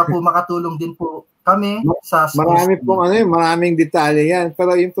 Para po makatulong din po kami sa maraming detalye yan.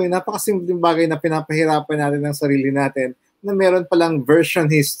 Pero yun po, yung napakasimpleng bagay na pinapahirapan natin ng sarili natin na meron palang version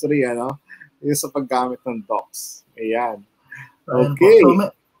history, ano? Yung sa paggamit ng docs. Ayan. Okay.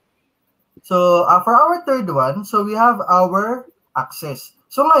 So, for our third one, so we have our access.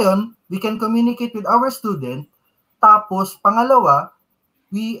 So ngayon, we can communicate with our student. Tapos, pangalawa,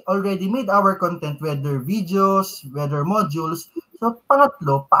 we already made our content, whether videos, whether modules. So,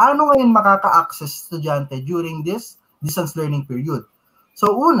 pangatlo, paano ngayon makaka-access estudyante during this distance learning period?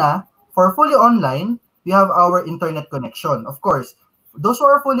 So, una, for fully online, we have our internet connection. Of course, those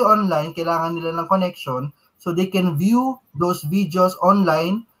who are fully online, kailangan nila ng connection so they can view those videos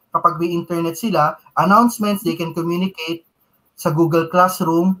online. Kapag may internet sila, announcements, they can communicate sa Google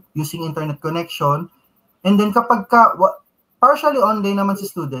Classroom using internet connection. And then kapag partially online naman si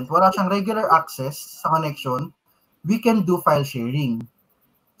student, wala siyang regular access sa connection, we can do file sharing.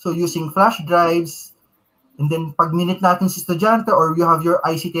 So using flash drives, and then pag minute natin si estudyante or you have your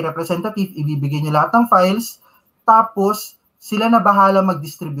ICT representative, ibibigay niyo lahat ng files, tapos sila na bahala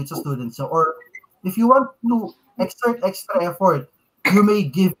mag-distribute sa students. So, or if you want to exert extra effort, you may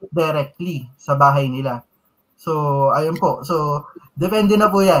give directly sa bahay nila. So, ayun po. So, depende na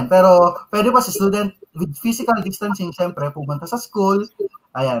po yan. Pero, pwede pa sa student with physical distancing, syempre, pumunta sa school.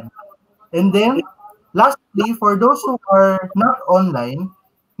 Ayan. And then, lastly, for those who are not online,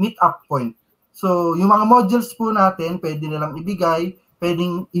 meet-up point. So, yung mga modules po natin, pwede nilang ibigay.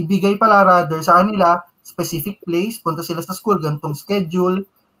 Pwedeng ibigay pala rather sa kanila, specific place, punta sila sa school, ganitong schedule,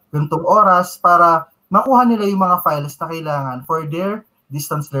 ganitong oras, para makuha nila yung mga files na kailangan for their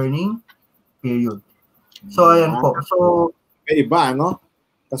distance learning period. So, ayan po. So, may iba, no?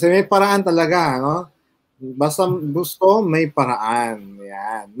 Kasi may paraan talaga, no? Basta gusto, may paraan.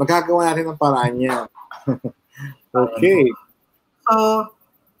 Yan. Magagawa natin ang paraan niya. Okay. So,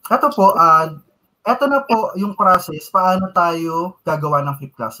 ito po, ito na po yung process, paano tayo gagawa ng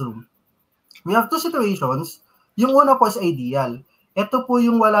flipped classroom. We have two situations. Yung una po is ideal. Ito po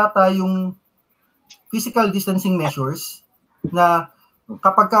yung wala tayong physical distancing measures na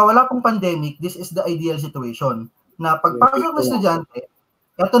kapag wala pong pandemic, this is the ideal situation. Na pagpasok ng estudyante,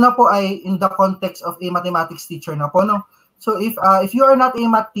 ito na po ay in the context of a mathematics teacher na po, no? So if you are not a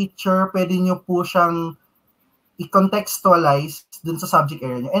math teacher, pwede nyo po siyang i-contextualize dun sa subject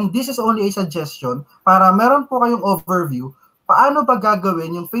area nyo. And this is only a suggestion para meron po kayong overview paano ba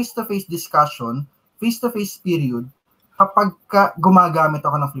gagawin yung face-to-face discussion, face-to-face period kapag gumagamit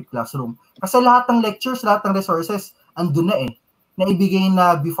ako ng flipped classroom. Kasi lahat ng lectures, lahat ng resources, andun na na ibigay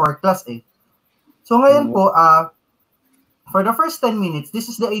na before class So ngayon po, for the first 10 minutes,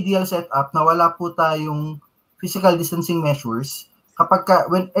 this is the ideal setup na wala po tayong physical distancing measures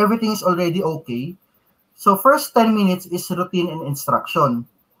when everything is already okay. So first 10 minutes is routine and instruction.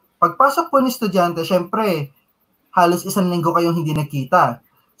 Pagpasok po ni estudyante, syempre, halos isang linggo kayong hindi nagkita.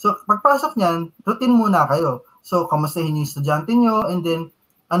 So pagpasok niyan, routine muna kayo. So kamustahin yung estudyante nyo, and then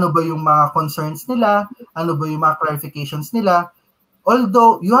ano ba yung mga concerns nila, ano ba yung mga clarifications nila.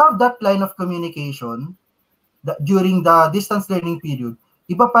 Although you have that line of communication during the distance learning period,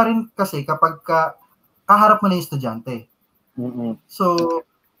 iba pa rin kasi kapag kaharap mo na yung estudyante. Mm-hmm. So,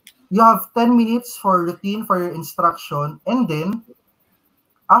 you have 10 minutes for routine, for your instruction, and then,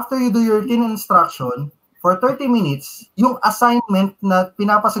 after you do your routine instruction, for 30 minutes, yung assignment na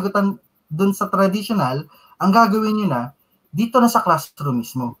pinapasagutan dun sa traditional, ang gagawin nyo na, dito na sa classroom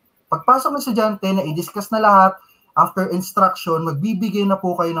mismo. Pagpasok ng estudyante na i-discuss na lahat, after instruction, magbibigay na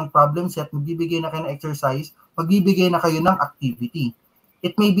po kayo ng problem set, magbibigay na kayo ng exercise, magbibigay na kayo ng activity.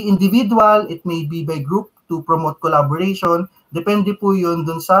 It may be individual, it may be by group to promote collaboration. Depende po yun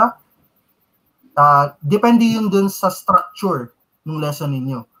dun sa structure ng lesson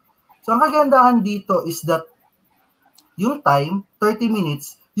ninyo. So, ang kagandahan dito is that yung time, 30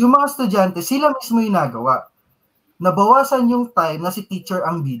 minutes, yung mga estudyante, sila mismo yung nagawa. Nabawasan yung time na si teacher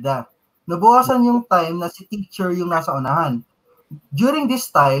ang bida. Nabawasan yung time na si teacher yung nasa unahan. During this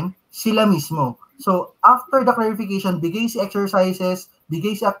time, sila mismo. So, after the clarification, bigay si exercises,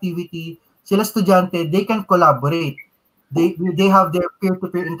 bigay si activity, sila estudyante, they can collaborate. They have their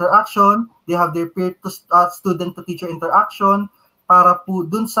peer-to-peer interaction, they have their student-to-teacher interaction para po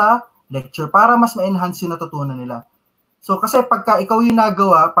dun sa lecture, para mas ma-enhance yung natutunan nila. So, kasi pagka ikaw yung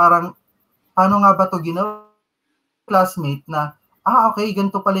nagawa, parang, paano nga ba ito ginawa? Classmate na, okay,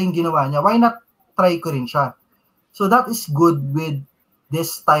 ganito pala yung ginawa niya. Why not try ko rin siya? So that is good with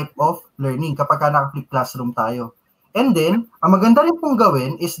this type of learning kapag naka-flip classroom tayo. And then, ang maganda rin pong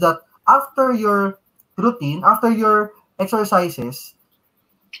gawin is that after your routine, after your exercises,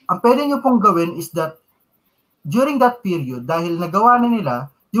 ang pwede nyo pong gawin is that during that period, dahil nagawa na nila,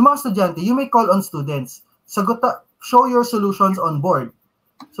 yung mga estudyante, you may call on students. Show your solutions on board.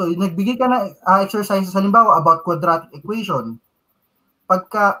 So, nagbigay ka na exercises, halimbawa, about quadratic equation.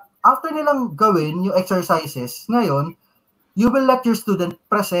 After nilang gawin yung exercises, ngayon, you will let your student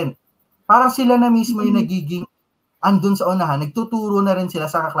present. Parang sila na mismo yung nagiging andun sa unahan, nagtuturo na rin sila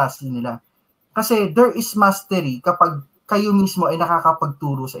sa kaklase nila. Kasi there is mastery kapag kayo mismo ay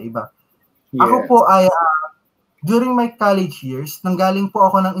nakakapagturo sa iba. Yeah. Ako po ay, during my college years, nanggaling po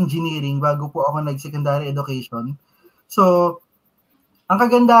ako ng engineering bago po ako nag-secondary education. So, ang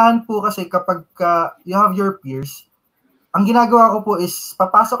kagandahan po kasi kapag you have your peers, ang ginagawa ko po is,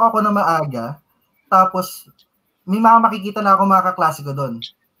 papasok ako na maaga, tapos may mga makikita na ako mga kaklase ko doon.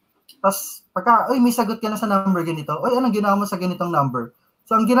 Tapos, may sagot ka na sa number ganito, anong ginawa mo sa ganitong number?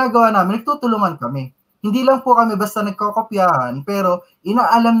 So, ang ginagawa namin, nagtutulungan kami. Hindi lang po kami basta nagkokopyahan, pero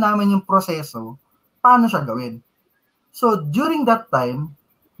inaalam namin yung proseso, paano siya gawin. So during that time,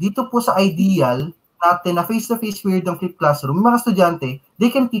 dito po sa ideal natin na face-to-face period ng flipped classroom, yung mga estudyante,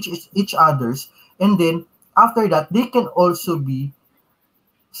 they can teach each others, and then after that, they can also be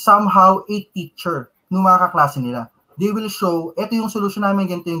somehow a teacher ng mga kaklase nila. They will show, ito yung solution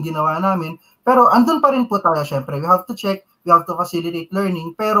namin, ganito yung ginawa namin, pero andun pa rin po tayo, syempre. We have to check, we have to facilitate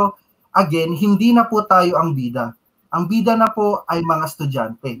learning, pero again, hindi na po tayo ang bida. Ang bida na po ay mga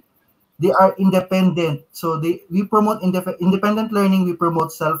estudyante. They are independent. So we promote independent learning, we promote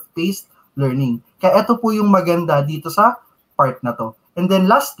self-paced learning. Kaya ito po yung maganda dito sa part na to. And then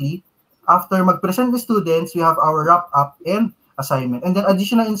lastly, after mag-present the students, we have our wrap-up and assignment. And then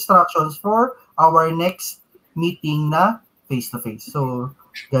additional instructions for our next meeting na face-to-face. So,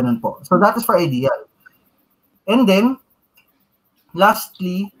 ganun po. So that is for ideal. And then,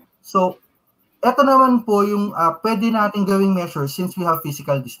 lastly, so ito naman po yung pwede natin gawing measures since we have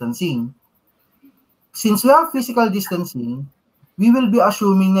physical distancing. Since we have physical distancing, we will be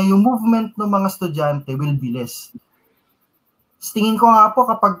assuming na yung movement ng mga estudyante will be less. Tingin ko nga po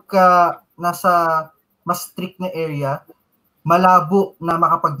kapag nasa mas strict na area, malabo na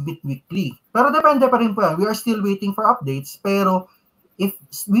makapag-meet weekly. Pero depende pa rin po yan. We are still waiting for updates. Pero if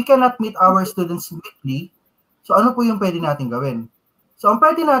we cannot meet our students weekly, so ano po yung pwede natin gawin? So ang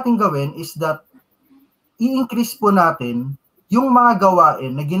pwede natin gawin is that i-increase po natin yung mga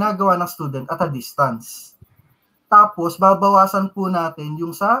gawain na ginagawa ng student at a distance. Tapos, babawasan po natin yung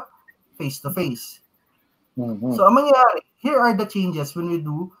sa face-to-face. Mm-hmm. So, ang mangyayari, here are the changes when we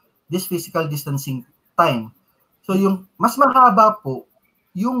do this physical distancing time. So, yung mas mahaba po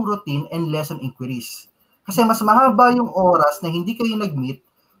yung routine and lesson inquiries. Kasi mas mahaba yung oras na hindi kayo nag-meet,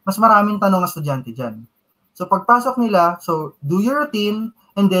 mas maraming tanong ang estudyante dyan. So, pagpasok nila, so, do your routine,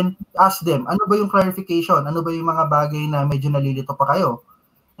 and then ask them, ano ba yung clarification? Ano ba yung mga bagay na medyo nalilito pa kayo?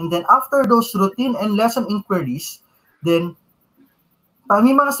 And then after those routine and lesson inquiries, then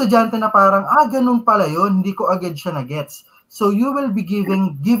may mga estudyante na parang, ganun pala yun, hindi ko agad siya na-gets. So you will be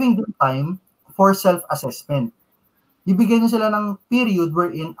giving them time for self-assessment. Ibigay nyo sila ng period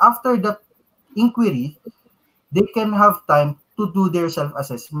wherein after that inquiry, they can have time to do their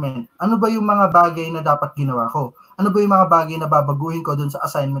self-assessment. Ano ba yung mga bagay na dapat ginawa ko? Ano ba yung mga bagay na babaguhin ko dun sa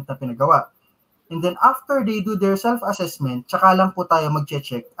assignment na pinagawa? And then after they do their self-assessment, tsaka lang po tayo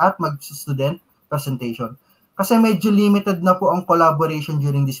mag-check at mag-student presentation. Kasi medyo limited na po ang collaboration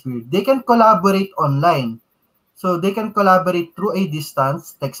during this period. They can collaborate online. So they can collaborate through a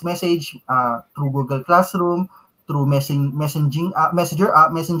distance, text message, through Google Classroom, through messenger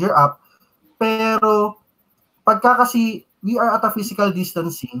app. Pero pagka kasi we are at a physical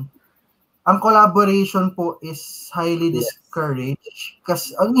distancing, ang collaboration po is highly discouraged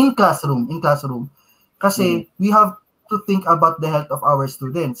kasi in classroom kasi we have to think about the health of our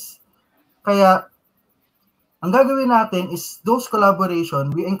students. Kaya ang gagawin natin is those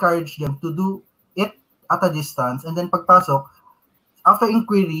collaboration, we encourage them to do it at a distance, and then pagpasok, after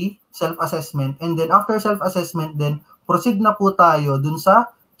inquiry, self-assessment, and then after self-assessment, then proceed na po tayo dun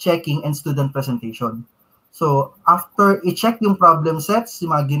sa checking and student presentation. So, after i-check yung problem sets,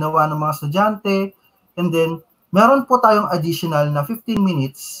 yung mga ginawa ng mga estudyante, and then, meron po tayong additional na 15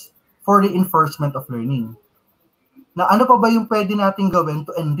 minutes for reinforcement of learning. Na ano pa ba yung pwede natin gawin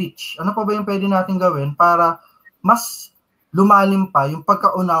to enrich? Ano pa ba yung pwede natin gawin para mas lumalim pa yung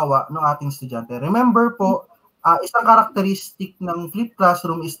pagkaunawa ng ating estudyante? Remember po, isang characteristic ng flipped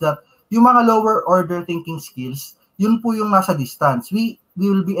classroom is that yung mga lower order thinking skills, yun po yung nasa distance. We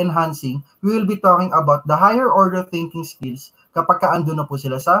will be enhancing, we will be talking about the higher order thinking skills kapag kaando na po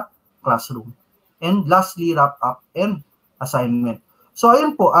sila sa classroom. And lastly, wrap up and assignment. So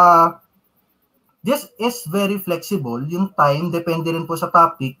ayun po, this is very flexible. Yung time, depende rin po sa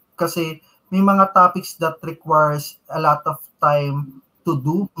topic kasi may mga topics that requires a lot of time to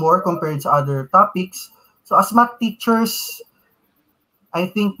do more compared sa other topics. So as math teachers, I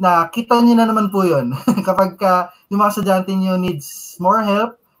think na kita nyo na naman po yun. Kapag yung mga estudyante nyo needs more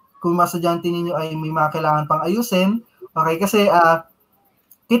help, kung mga estudyante ninyo ay may mga kailangan pang ayusin, okay, kasi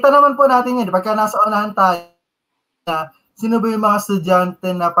kita naman po natin yun. Pagka nasa unahan tayo, sino ba yung mga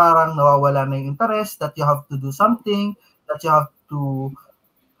estudyante na parang nawawala na yung interest, that you have to do something, that you have to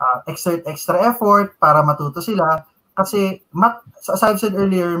exert extra effort para matuto sila. Kasi math, as I've said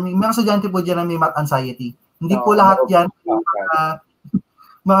earlier, may mga estudyante po dyan na may math anxiety. Hindi po lahat yan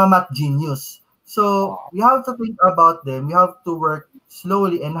mga math genius. So, we have to think about them. We have to work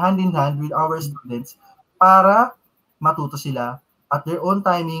slowly and hand in hand with our students para matuto sila at their own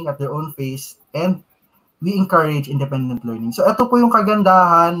timing, at their own pace, and we encourage independent learning. So, ito po yung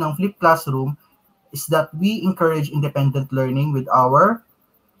kagandahan ng flipped classroom is that we encourage independent learning with our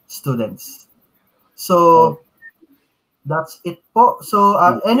students. So, That's it po. So,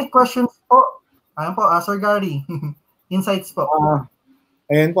 any questions po? Ayan po, Sir Gary. Insights po.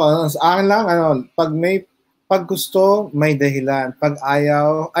 Ayun po, sa akin lang, pag gusto, may dahilan. Pag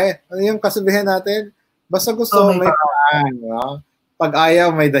ayaw, ano yung kasabihan natin? Basta gusto, may paraan. No? Pag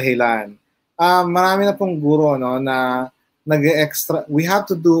ayaw, may dahilan. Marami na pong guro, no, na nag-extra, we have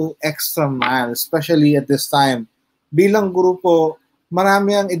to do extra mile, especially at this time. Bilang guro po,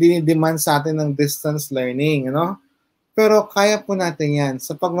 marami ang idinidemand sa atin ng distance learning, no? Pero kaya po natin yan.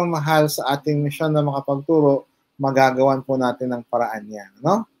 Sa pagmamahal sa ating misyon na makapagturo, magagawan po natin ng paraan yan.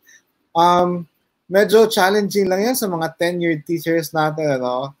 No? Medyo challenging lang yan sa mga tenured teachers natin.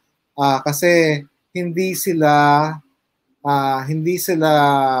 No? Kasi hindi sila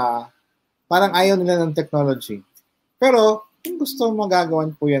parang ayaw nila ng technology. Pero kung gusto,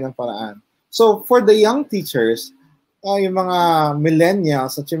 magagawan po yan ng paraan. So for the young teachers, yung mga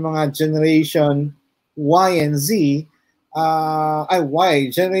millennials at yung mga generation Y and Z,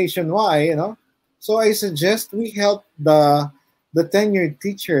 Generation Y, you know. So I suggest we help the tenured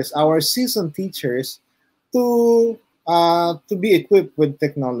teachers, our seasoned teachers, to be equipped with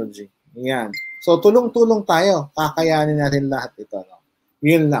technology. Yan. So tulong-tulong tayo, kakayanin natin lahat ito. No?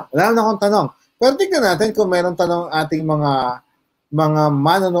 Yun lang. Wala na akong tanong. Pero tingnan natin kung mayroong tanong ating mga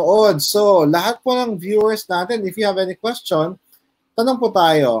manonood. So lahat po ng viewers natin, if you have any question, tanong po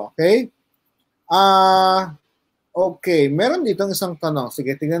tayo. Okay? Okay, meron dito isang tanong.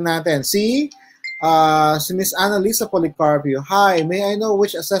 Sige, tingnan natin. Si Miss Annalisa Policarpio. Hi, may I know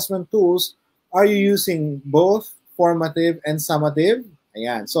which assessment tools are you using? Both formative and summative?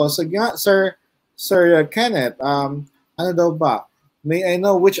 Ayan. So, Sir Kenneth, ano daw ba? May I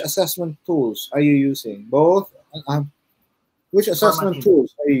know which assessment tools are you using? Both? Which assessment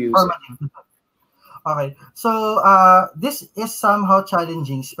tools are you using? Formative. Okay. So, this is somehow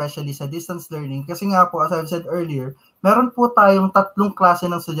challenging, especially sa distance learning. Kasi nga po, as I've said earlier, meron po tayong 3 klase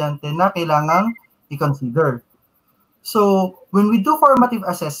ng estudyante na kailangang i-consider. So, when we do formative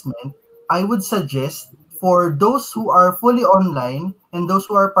assessment, I would suggest for those who are fully online and those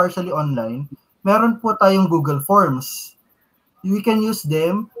who are partially online, meron po tayong Google Forms. We can use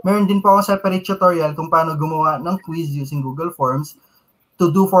them. Meron din po ako separate tutorial kung paano gumawa ng quiz using Google Forms to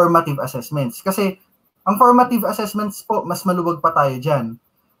do formative assessments. Kasi, ang formative assessments po, mas maluwag pa tayo dyan.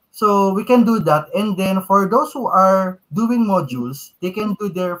 So, we can do that. And then, for those who are doing modules, they can do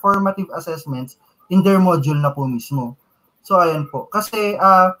their formative assessments in their module na po mismo. So, ayan po. Kasi,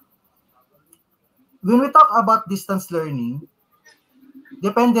 when we talk about distance learning,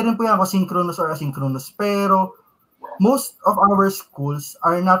 depende rin po yan kung synchronous or asynchronous. Pero, most of our schools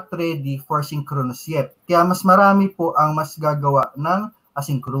are not ready for synchronous yet. Kaya mas marami po ang mas gagawa ng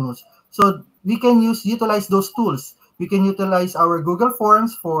asynchronous. So, we can utilize those tools. We can utilize our Google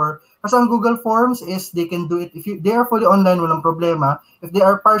Forms kasi ang Google Forms is they can do it, if they are fully online, walang problema. If they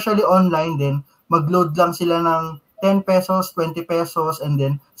are partially online, then mag-load lang sila ng 10 pesos, 20 pesos, and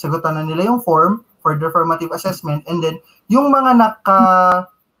then sagutan na nila yung form for their formative assessment. And then, yung mga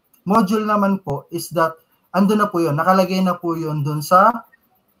naka-module naman po is that, ando na po yun, nakalagay na po yun dun sa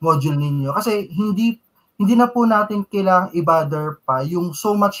module ninyo. Kasi hindi na po natin kailangang i-bother pa yung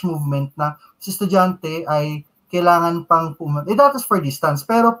so much movement na si estudyante ay kailangan pang pumunta. That is for distance.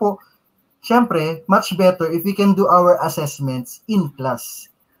 Pero po, syempre, much better if we can do our assessments in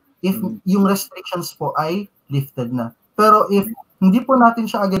class. If yung restrictions po ay lifted na. Pero if hindi po natin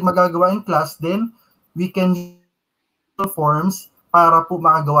siya agad magagawa in class, then we can use forms para po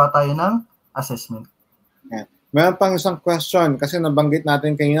makagawa tayo ng assessment. Yeah. Meron pang isang question kasi nabanggit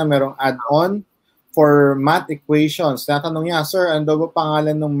natin kanina merong add-on for math equations. Tatanong niya, sir, ano ba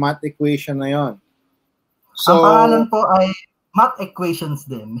pangalan ng math equation na yon? So, ang pangalan po ay math equations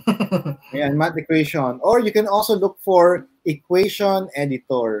din. Ayan, math equation. Or you can also look for equation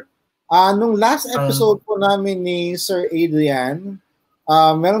editor. Nung last episode po namin ni Sir Adrian,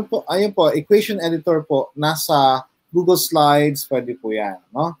 meron po, ayun po, equation editor po, nasa Google Slides, pwede po yan.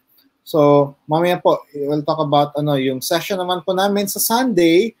 No? So, mamaya po, we'll talk about yung session naman po namin sa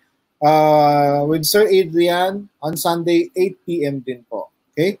Sunday, with Sir Adrian on Sunday, 8 p.m. din po.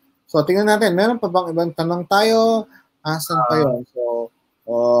 Okay? So, tingnan natin. Meron pa bang ibang tanong tayo? Asan pa yun? So,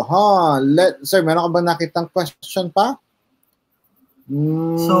 Sir, meron ka ba nakitang question pa?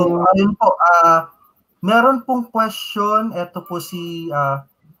 So, ayun po. Meron pong question. Ito po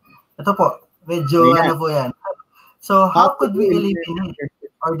ito po. Medyo ano po yan. So, how could we eliminate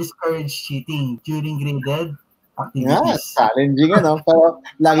or discourage cheating during graded activities? Yeah, challenging pero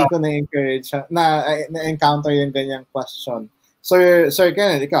lagi ko na-encourage na-encounter yung ganyang question. Sir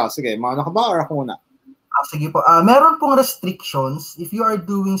Kenneth, ikaw, sige, mauna ka ba or ako muna? Sige po. Meron pong restrictions if you are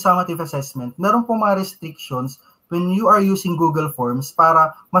doing summative assessment. Meron pong mga restrictions when you are using Google Forms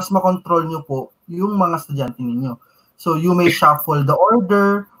para mas makontrol nyo po yung mga estudyante ninyo. So you may shuffle the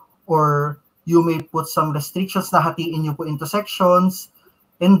order or you may put some restrictions na hatiin nyo po into sections.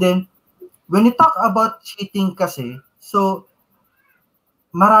 And then, when you talk about cheating kasi, so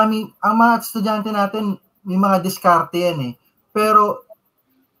ang mga estudyante natin, may mga diskarte yan eh. Pero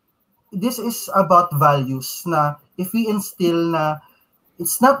this is about values na if we instill na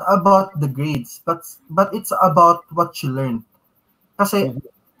it's not about the grades, but it's about what you learn. Kasi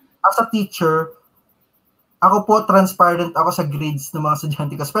as a teacher, ako po transparent ako sa grades ng mga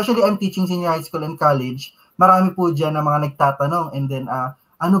estudyante ko. Especially I'm teaching senior high school and college. Marami po dyan na mga nagtatanong and then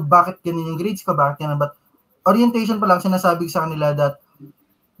bakit ganun yung grades ko, bakit ganun? But orientation pa lang, sinasabi ko sa kanila that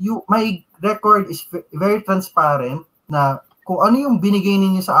my record is very transparent na kung ano yung binigay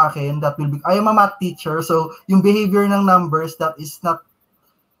ninyo sa akin, that will be, I am a math teacher, so yung behavior ng numbers, that is not,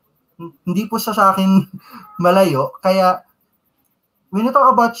 hindi po sa akin malayo. Kaya, when you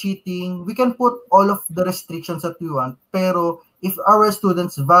talk about cheating, we can put all of the restrictions that we want, pero if our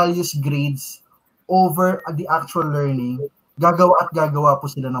students values grades over the actual learning, gagawa po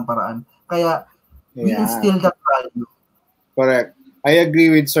sila ng paraan. Kaya, we instill that value. Correct. I agree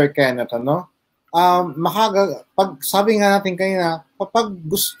with Sir Kenneth, ano? Sabi nga natin kanina, kapag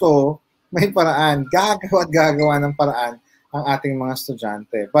gusto, may paraan. Gagawa ng paraan ang ating mga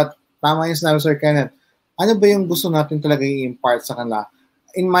estudyante. But, tama yung sinabi, Sir Kenneth, ano ba yung gusto natin talaga i-impart sa kanila?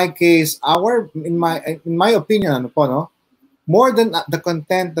 In my case, in my opinion, more than the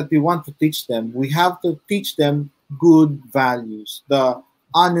content that we want to teach them, we have to teach them good values, the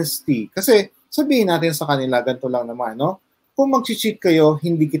honesty. Kasi, sabihin natin sa kanila, ganito lang naman, no? Kung mag-cheat kayo,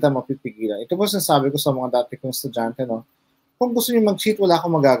 hindi kita mapipigilan. Ito po sinasabi ko sa mga dati kong estudyante, no? Kung gusto niyo mag-cheat, wala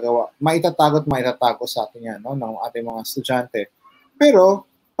akong magagawa. Maitatago sa atin yan, no? Ng ating mga estudyante. Pero,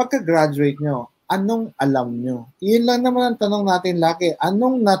 pagka-graduate nyo, anong alam nyo? Iyon lang naman ang tanong natin lagi.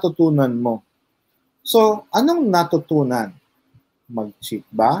 Anong natutunan mo? So, anong natutunan? Mag-cheat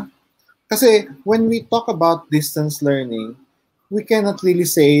ba? Kasi, when we talk about distance learning, we cannot really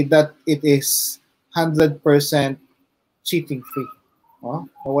say that it is 100% cheating free.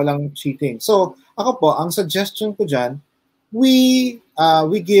 Walang cheating. So, ako po, ang suggestion ko dyan, we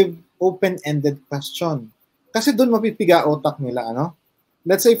give open-ended question. Kasi doon mapipiga utak nila, ano?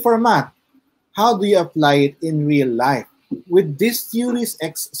 Let's say for math, how do you apply it in real life? With this theories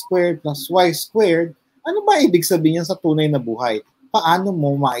x squared plus y squared, ano ba ibig sabihin yan sa tunay na buhay? Paano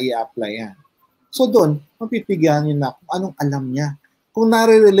mo ma-i-apply yan? So doon, mapipigahan nyo na kung anong alam niya. Kung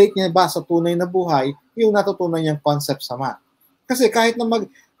nare-relate niya ba sa tunay na buhay, yung natutunan niyang concept sa math. Kasi kahit na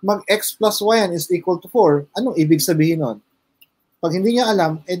mag-x plus y is equal to 4, anong ibig sabihin nun? Pag hindi niya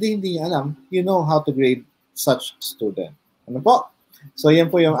alam, edi hindi niya alam, you know how to grade such student. Ano po? So yan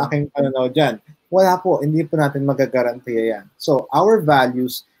po yung aking pananaw dyan. Wala po, hindi po natin magagarantiya yan. So our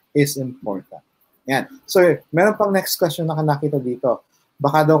values is important. Yan. So meron pang next question na nakita dito.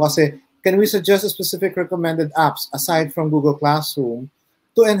 Baka daw kasi, can we suggest a specific recommended apps aside from Google Classroom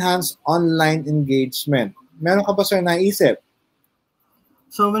to enhance online engagement? Meron ka ba, sir, naisip?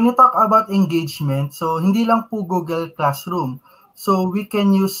 So when you talk about engagement, so hindi lang po Google Classroom. So we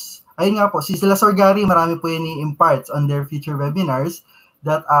can use, ayun nga po, si Sir Gary, marami po yan i-imparts on their future webinars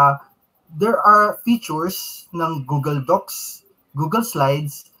that there are features ng Google Docs, Google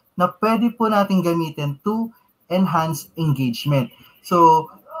Slides na pwede po natin gamitin to enhance engagement. So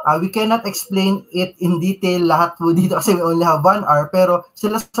we cannot explain it in detail lahat po dito kasi we only have 1 hour, pero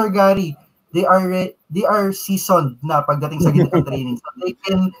sila Sir Gary, they are seasoned na pagdating sa ganitong training. So they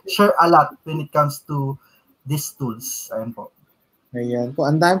can share a lot when it comes to these tools. Ayan po. Ayan po.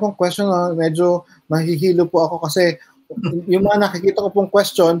 Ang dami pong question, medyo mahihilo po ako kasi yung mga nakikita ko pong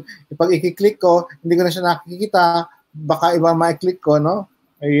question, pag i-click ko, hindi ko na siya nakikita, baka iba ma-click ko, no?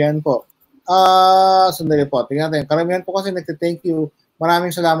 Ayan po. Sandali po. Tingnan natin. Karamihan po kasi nagte-thank you.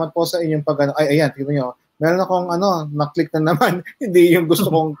 Maraming salamat po sa inyong ayan, tingnan nyo. Meron akong na-click na naman. Hindi yung gusto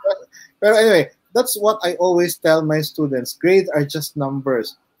kong. Pero anyway, that's what I always tell my students. Grades are just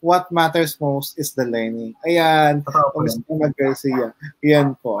numbers. What matters most is the learning. Ayan. Garcia.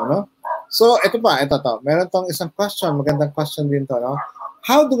 Ayan po, ano? So, ito to. Meron tong isang question. Magandang question din to, no?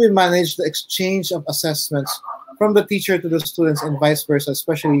 How do we manage the exchange of assessments from the teacher to the students and vice versa,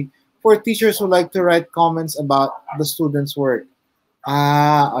 especially for teachers who like to write comments about the students' work?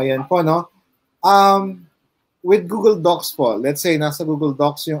 Ayan po, no? With Google Docs po, let's say nasa Google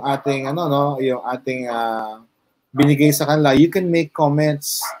Docs yung ating yung ating binigay sa kanila, you can make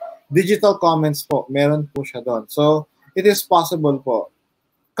comments, digital comments po, meron po siya doon. So, it is possible po.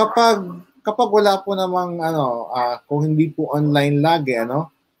 Kapag wala po namang kung hindi po online lagi,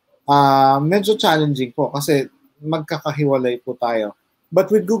 medyo challenging po kasi magkakahiwalay po tayo. But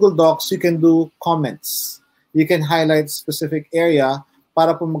with Google Docs, you can do comments. You can highlight specific area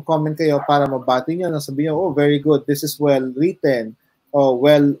para po mag-comment kayo para mabati nyo na sabihin nyo, oh, very good, this is well written, or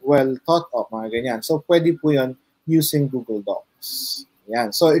well thought of, mga ganyan. So, pwede po yun using Google Docs.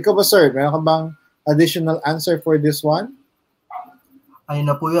 Yan. So, ikaw ba, sir? Meron ka bang additional answer for this one? Ayun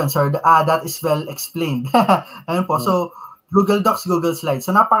na po yun, sir. That is well explained. Ayun po. So, Google Docs, Google Slides.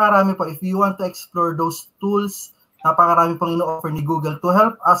 So, napakarami po. If you want to explore those tools, napakarami pong ino-offer ni Google to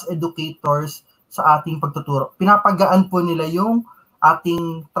help us educators sa ating pagtuturo. Pinapagaan po nila yung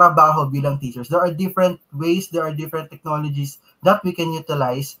ating trabaho bilang teachers. There are different ways, there are different technologies that we can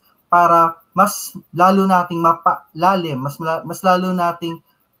utilize para mas lalo nating mapalalim, mas lalo nating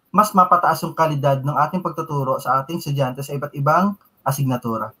mas mapataas yung kalidad ng ating pagtuturo sa ating estudyante sa iba't ibang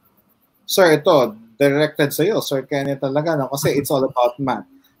asignatura. Sir, ito, directed sa iyo, Sir Kenneth talaga, no? Kasi it's all about math.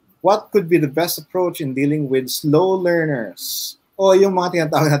 What could be the best approach in dealing with slow learners o yung mga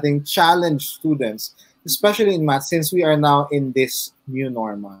tinatawag nating challenge students, especially in math, since we are now in this new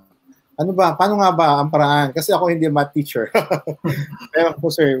normal? Ano ba? Paano nga ba ang paraan? Kasi ako hindi math teacher. Pero po,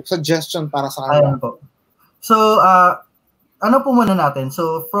 sir, suggestion para sa kanila. Ayan po. So, ano po muna natin?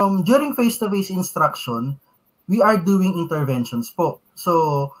 So, from during face-to-face instruction, we are doing interventions po.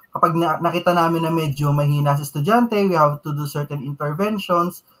 So, kapag nakita namin na medyo mahina si estudyante, we have to do certain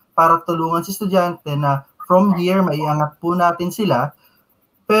interventions para tulungan si estudyante na from here, maiangat po natin sila.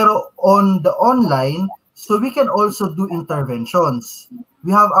 Pero on the online, so we can also do interventions.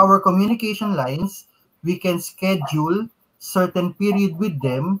 We have our communication lines. We can schedule certain period with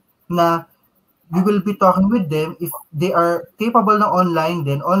them na we will be talking with them. If they are capable na online,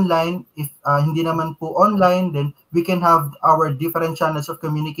 then online. If hindi naman po online, then we can have our different channels of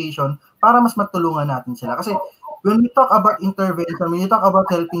communication para mas matulungan natin sila. Kasi when we talk about intervention, when we talk about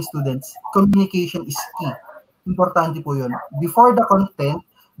helping students, communication is key. Importante po yun. Before the content,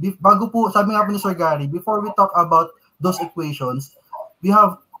 bago po, sabi nga po ni Sir Gary, before we talk about those equations, we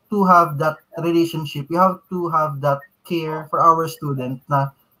have to have that relationship, we have to have that care for our student na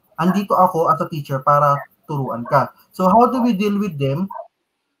andito ako as a teacher para turuan ka. So how do we deal with them?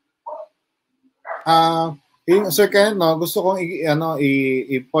 Sir Kenneth, no, gusto kong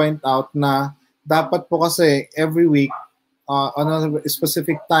i-point out na dapat po kasi every week, on a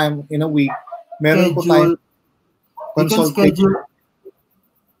specific time in a week, meron po tayo consultation.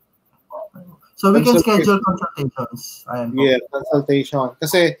 So we can schedule consultations. Ayan po. Yeah, consultation.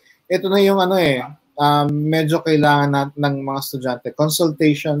 Kasi ito na yung medyo kailangan ng mga estudyante.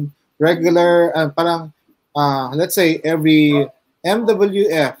 Consultation, regular, let's say every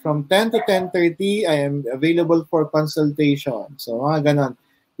MWF from 10 to 10:30, I am available for consultation. So mga ganon.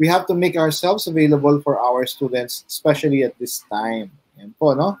 We have to make ourselves available for our students, especially at this time. Yan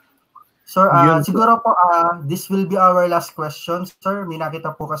po, no? Sir, siguro po, this will be our last question, sir. May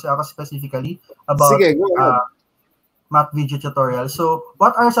nakita po kasi ako specifically about math video tutorial. So,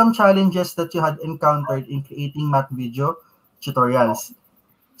 what are some challenges that you had encountered in creating math video tutorials?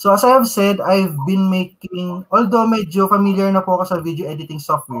 So, as I have said, I've been making, although medyo familiar na po ako sa video editing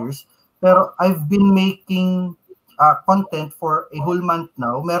softwares, pero I've been making content for a whole month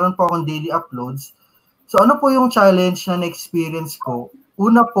now. Meron po akong daily uploads. So, ano po yung challenge na na-experience ko?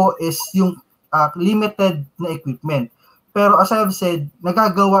 Una po is yung limited na equipment. Pero as I have said,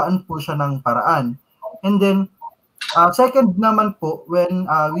 nagagawaan po siya ng paraan. And then, second naman po, when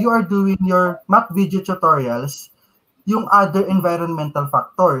you are doing your math video tutorials, yung other environmental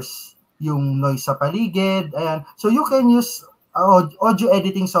factors, yung noise sa paligid, ayan. So you can use audio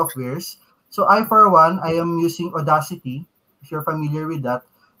editing softwares. So I, for one, I am using Audacity, if you're familiar with that.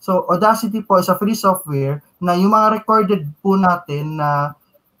 So, Audacity po is a free software na yung mga recorded po natin na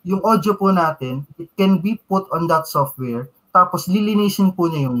yung audio po natin, it can be put on that software, tapos lilinisin po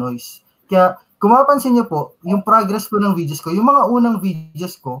niya yung noise. Kaya, kung mapapansin niyo po, yung progress po ng videos ko, yung mga unang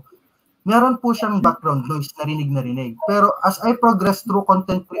videos ko, meron po siyang background noise, narinig. Pero as I progress through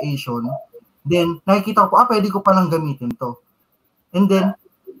content creation, then nakikita ko po, pwede ko palang gamitin to. And then,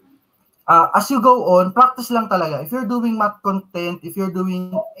 as you go on, practice lang talaga. If you're doing math content, if you're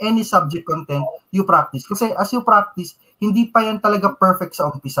doing any subject content, you practice. Kasi as you practice, hindi pa yan talaga perfect sa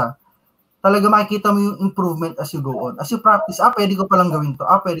umpisa. Talaga makikita mo yung improvement as you go on. As you practice, pwede ko palang gawin to.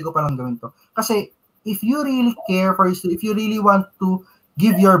 Pwede ko palang gawin to. Kasi if you really care for yourself, if you really want to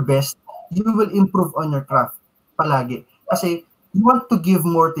give your best, you will improve on your craft palagi. Kasi you want to give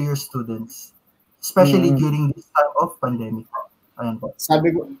more to your students, especially during this time of pandemic. Ayan po.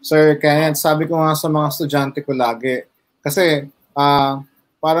 Sabi ko, Sir Kenneth, sabi ko nga sa mga estudyante ko lagi, kasi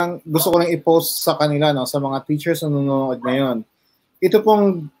parang gusto ko lang i-post sa kanila, no, sa mga teachers na nanonood ngayon. ito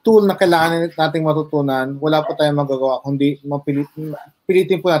pong tool na kailangan nating matutunan, wala po tayong magagawa kundi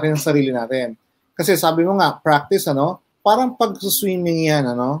pilitin po natin ang sarili natin. Kasi sabi mo nga, practice, parang pag-swimming yan,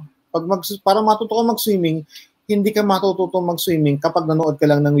 parang matuto ka mag-swimming, hindi ka matututong mag-swimming kapag nanood ka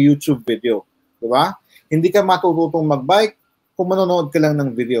lang ng YouTube video. Di ba? Hindi ka matututong mag-bike kung manonood ka lang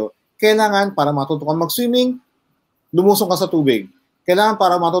ng video. Kailangan, para matuto ka mag-swimming, lumusong ka sa tubig. Kailangan,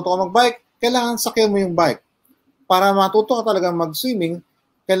 para matuto ka mag-bike, kailangan sakyan mo yung bike. Para matuto ka talaga mag-swimming,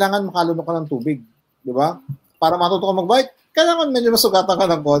 kailangan makalunok ka ng tubig. Di ba? Para matuto ka mag-bike, kailangan medyo masugatan ka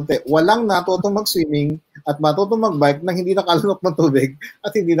ng konti. Walang natutong mag-swimming at matutong mag-bike na hindi nakalunok ng tubig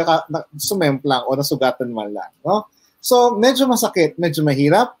at hindi sumemplang o nasugatan man lang. No? So, medyo masakit, medyo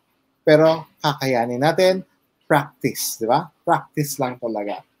mahirap, pero kakayanin natin. Practice, di ba? Practice lang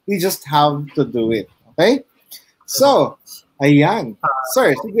talaga. We just have to do it. Okay? So, ayan.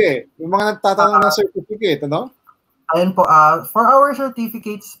 Sir, sige. Yung mga nagtatanong ng certificate, Ayan po, for our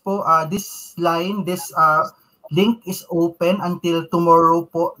certificates po, this link is open until tomorrow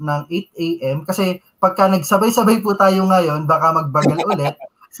po ng 8 a.m. Kasi pagka nagsabay-sabay po tayo ngayon, baka magbagal ulit.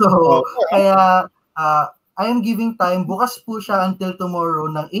 So, kaya I am giving time. Bukas po siya until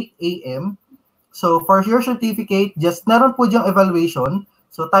tomorrow ng 8 a.m. So, for your certificate, just meron po diyang evaluation.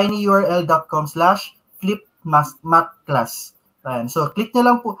 So, tinyurl.com/flipmathclass. Ayan. So, click nyo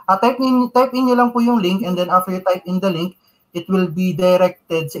lang po. Type in nyo lang po yung link, and then after you type in the link, it will be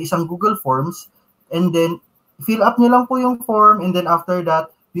directed sa isang Google Forms, and then fill up nyo lang po yung form, and then after that,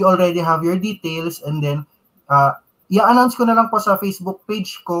 we already have your details, and then i-announce ko na lang po sa Facebook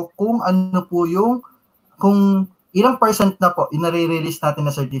page ko kung ano po yung, kung ilang percent na po inare-release natin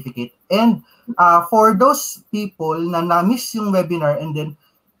na certificate. And for those people na na-miss yung webinar and then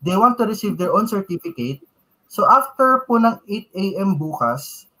they want to receive their own certificate, so after po ng 8 a.m.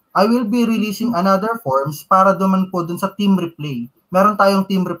 bukas, I will be releasing another forms para duman po dun sa team replay. Meron tayong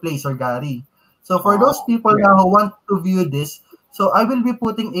team replay, Sir Gary. So for those people na who want to view this, so I will be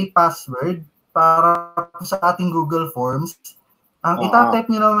putting a password para sa ating Google Forms. Ang itatype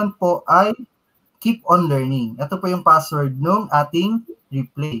nyo naman po ay keep on learning. Ito po yung password ng ating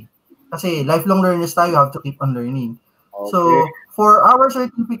replay. Kasi lifelong learners tayo, have to keep on learning. Okay. So for our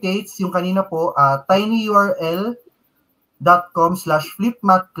certificates, yung kanina po,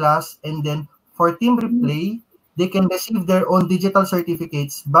 tinyurl.com/flipmathclass, and then for team replay, they can receive their own digital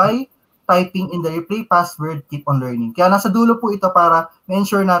certificates by typing in the replay password, keep on learning. Kaya nasa dulo po ito para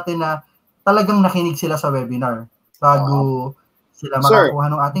ma-ensure natin na talagang nakinig sila sa webinar bago sila makakuha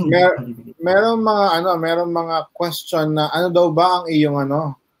ng ating certificate. Merong mga question na ano daw ba ang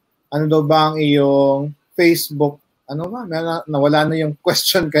iyong Facebook, nawala na yung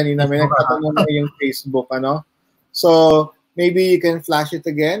question kanina, may nagtatanong na yung Facebook, So, maybe you can flash it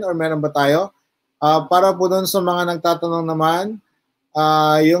again, or meron ba tayo? Para po doon sa mga nagtatanong naman,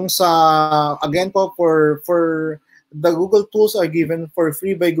 yung again po, for the Google tools are given for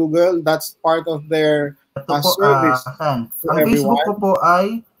free by Google. That's part of their service. Ang Facebook ko po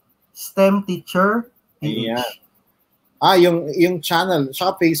ay STEM Teacher PH. Yung channel,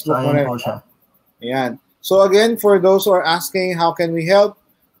 siya Facebook mo rin. Ayan. So again, for those who are asking how can we help,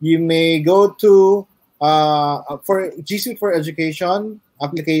 you may go to for G Suite for Education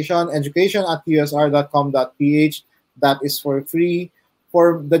application, education@usr.com.ph. That is for free.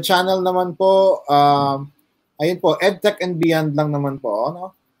 For the channel naman po, ayun po, EdTech and Beyond lang naman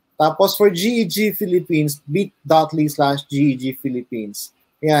po. Tapos for GEG Philippines, bit.ly/GEG Philippines.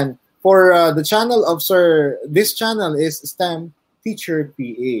 Ayan. For the channel of Sir, this channel is STEM Teacher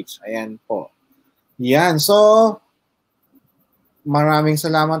PH. Ayan po. Yan. So, maraming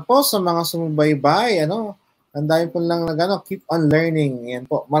salamat po sa mga sumubaybay. Ang dami po lang keep on learning. Yan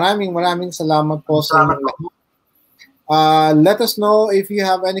po. Maraming salamat po sa inyo lahat. Let us know if you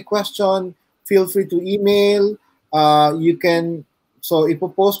have any question. Feel free to email. You can, so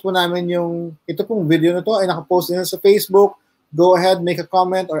ipopost po namin ito pong video na to ay nakapost din sa Facebook. Go ahead, make a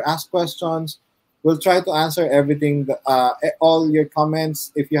comment or ask questions. We'll try to answer everything, all your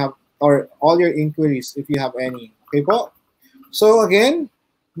comments if you have, or all your inquiries if you have any. Okay po? So again,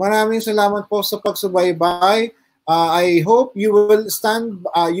 maraming salamat po sa pagsubaybay. I hope you will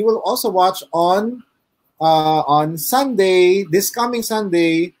you will also watch on Sunday, this coming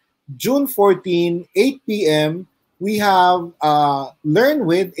Sunday, June 14, 8 p.m., we have Learn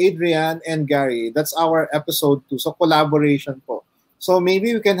with Adrian and Gary. That's our episode 2. So collaboration po. So maybe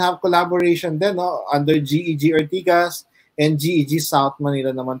we can have collaboration then under GEG Ortigas and GEG South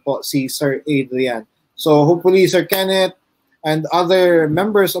Manila naman po si Sir Adrian. So hopefully Sir Kenneth and other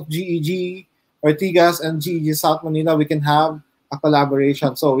members of GEG Ortigas and GEG South Manila, we can have a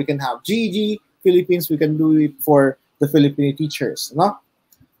collaboration. So we can have GEG Philippines, we can do it for the Filipino teachers, no?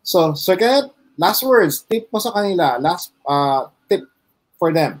 So, Sir Kenneth, last words, tip mo sa kanila, last tip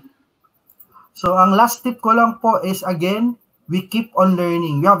for them. So, ang last tip ko lang po is, again, we keep on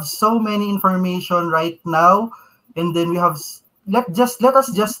learning. We have so many information right now, and then we have, let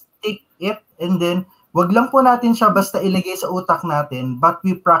us just take it, and then, wag lang po natin siya basta ilagay sa utak natin, but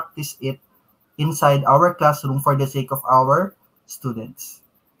we practice it inside our classroom for the sake of our students.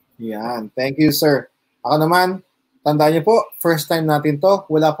 Yan. Thank you, sir. Ako naman, tandaan niyo po, first time natin to,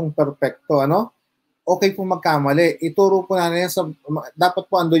 wala pong perfecto, ano? Okay po magkamali. Ituro po natin sa, dapat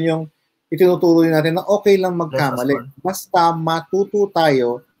po andun yung itinuturo natin na okay lang magkamali. Basta matuto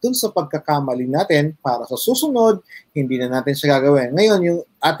tayo dun sa pagkakamali natin para sa susunod, hindi na natin siya gagawin. Ngayon, yung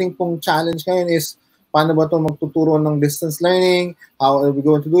ating pong challenge ngayon is, paano ba ito magtuturo ng distance learning? How are we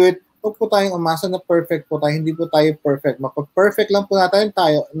going to do it? Huwag po tayong umasa na perfect po tayo. Hindi po tayo perfect. Mapag-perfect lang po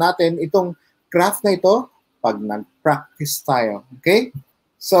natin itong craft na ito pag nag-practice tayo. Okay?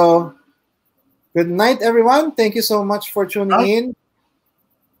 So, good night, everyone. Thank you so much for tuning in.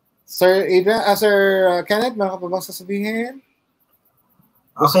 Sir Adrian, Sir Kenneth, meron ka pa bang sasabihin?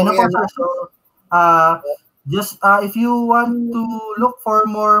 Okay na po, sir. So, just if you want to look for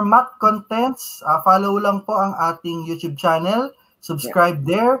more math contents, follow lang po ang ating YouTube channel. Subscribe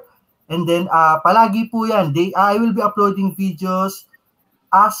there. And then, palagi po yan. I will be uploading videos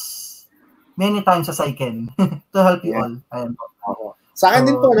as many times as I can to help you all. Ayan po. Sa akin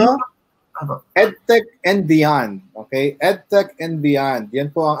din po, no? EdTech and Beyond. Okay? EdTech and Beyond.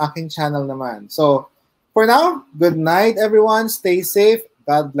 Yan po ang aking channel naman. So, for now, good night, everyone. Stay safe.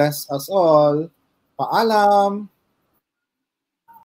 God bless us all. Paalam.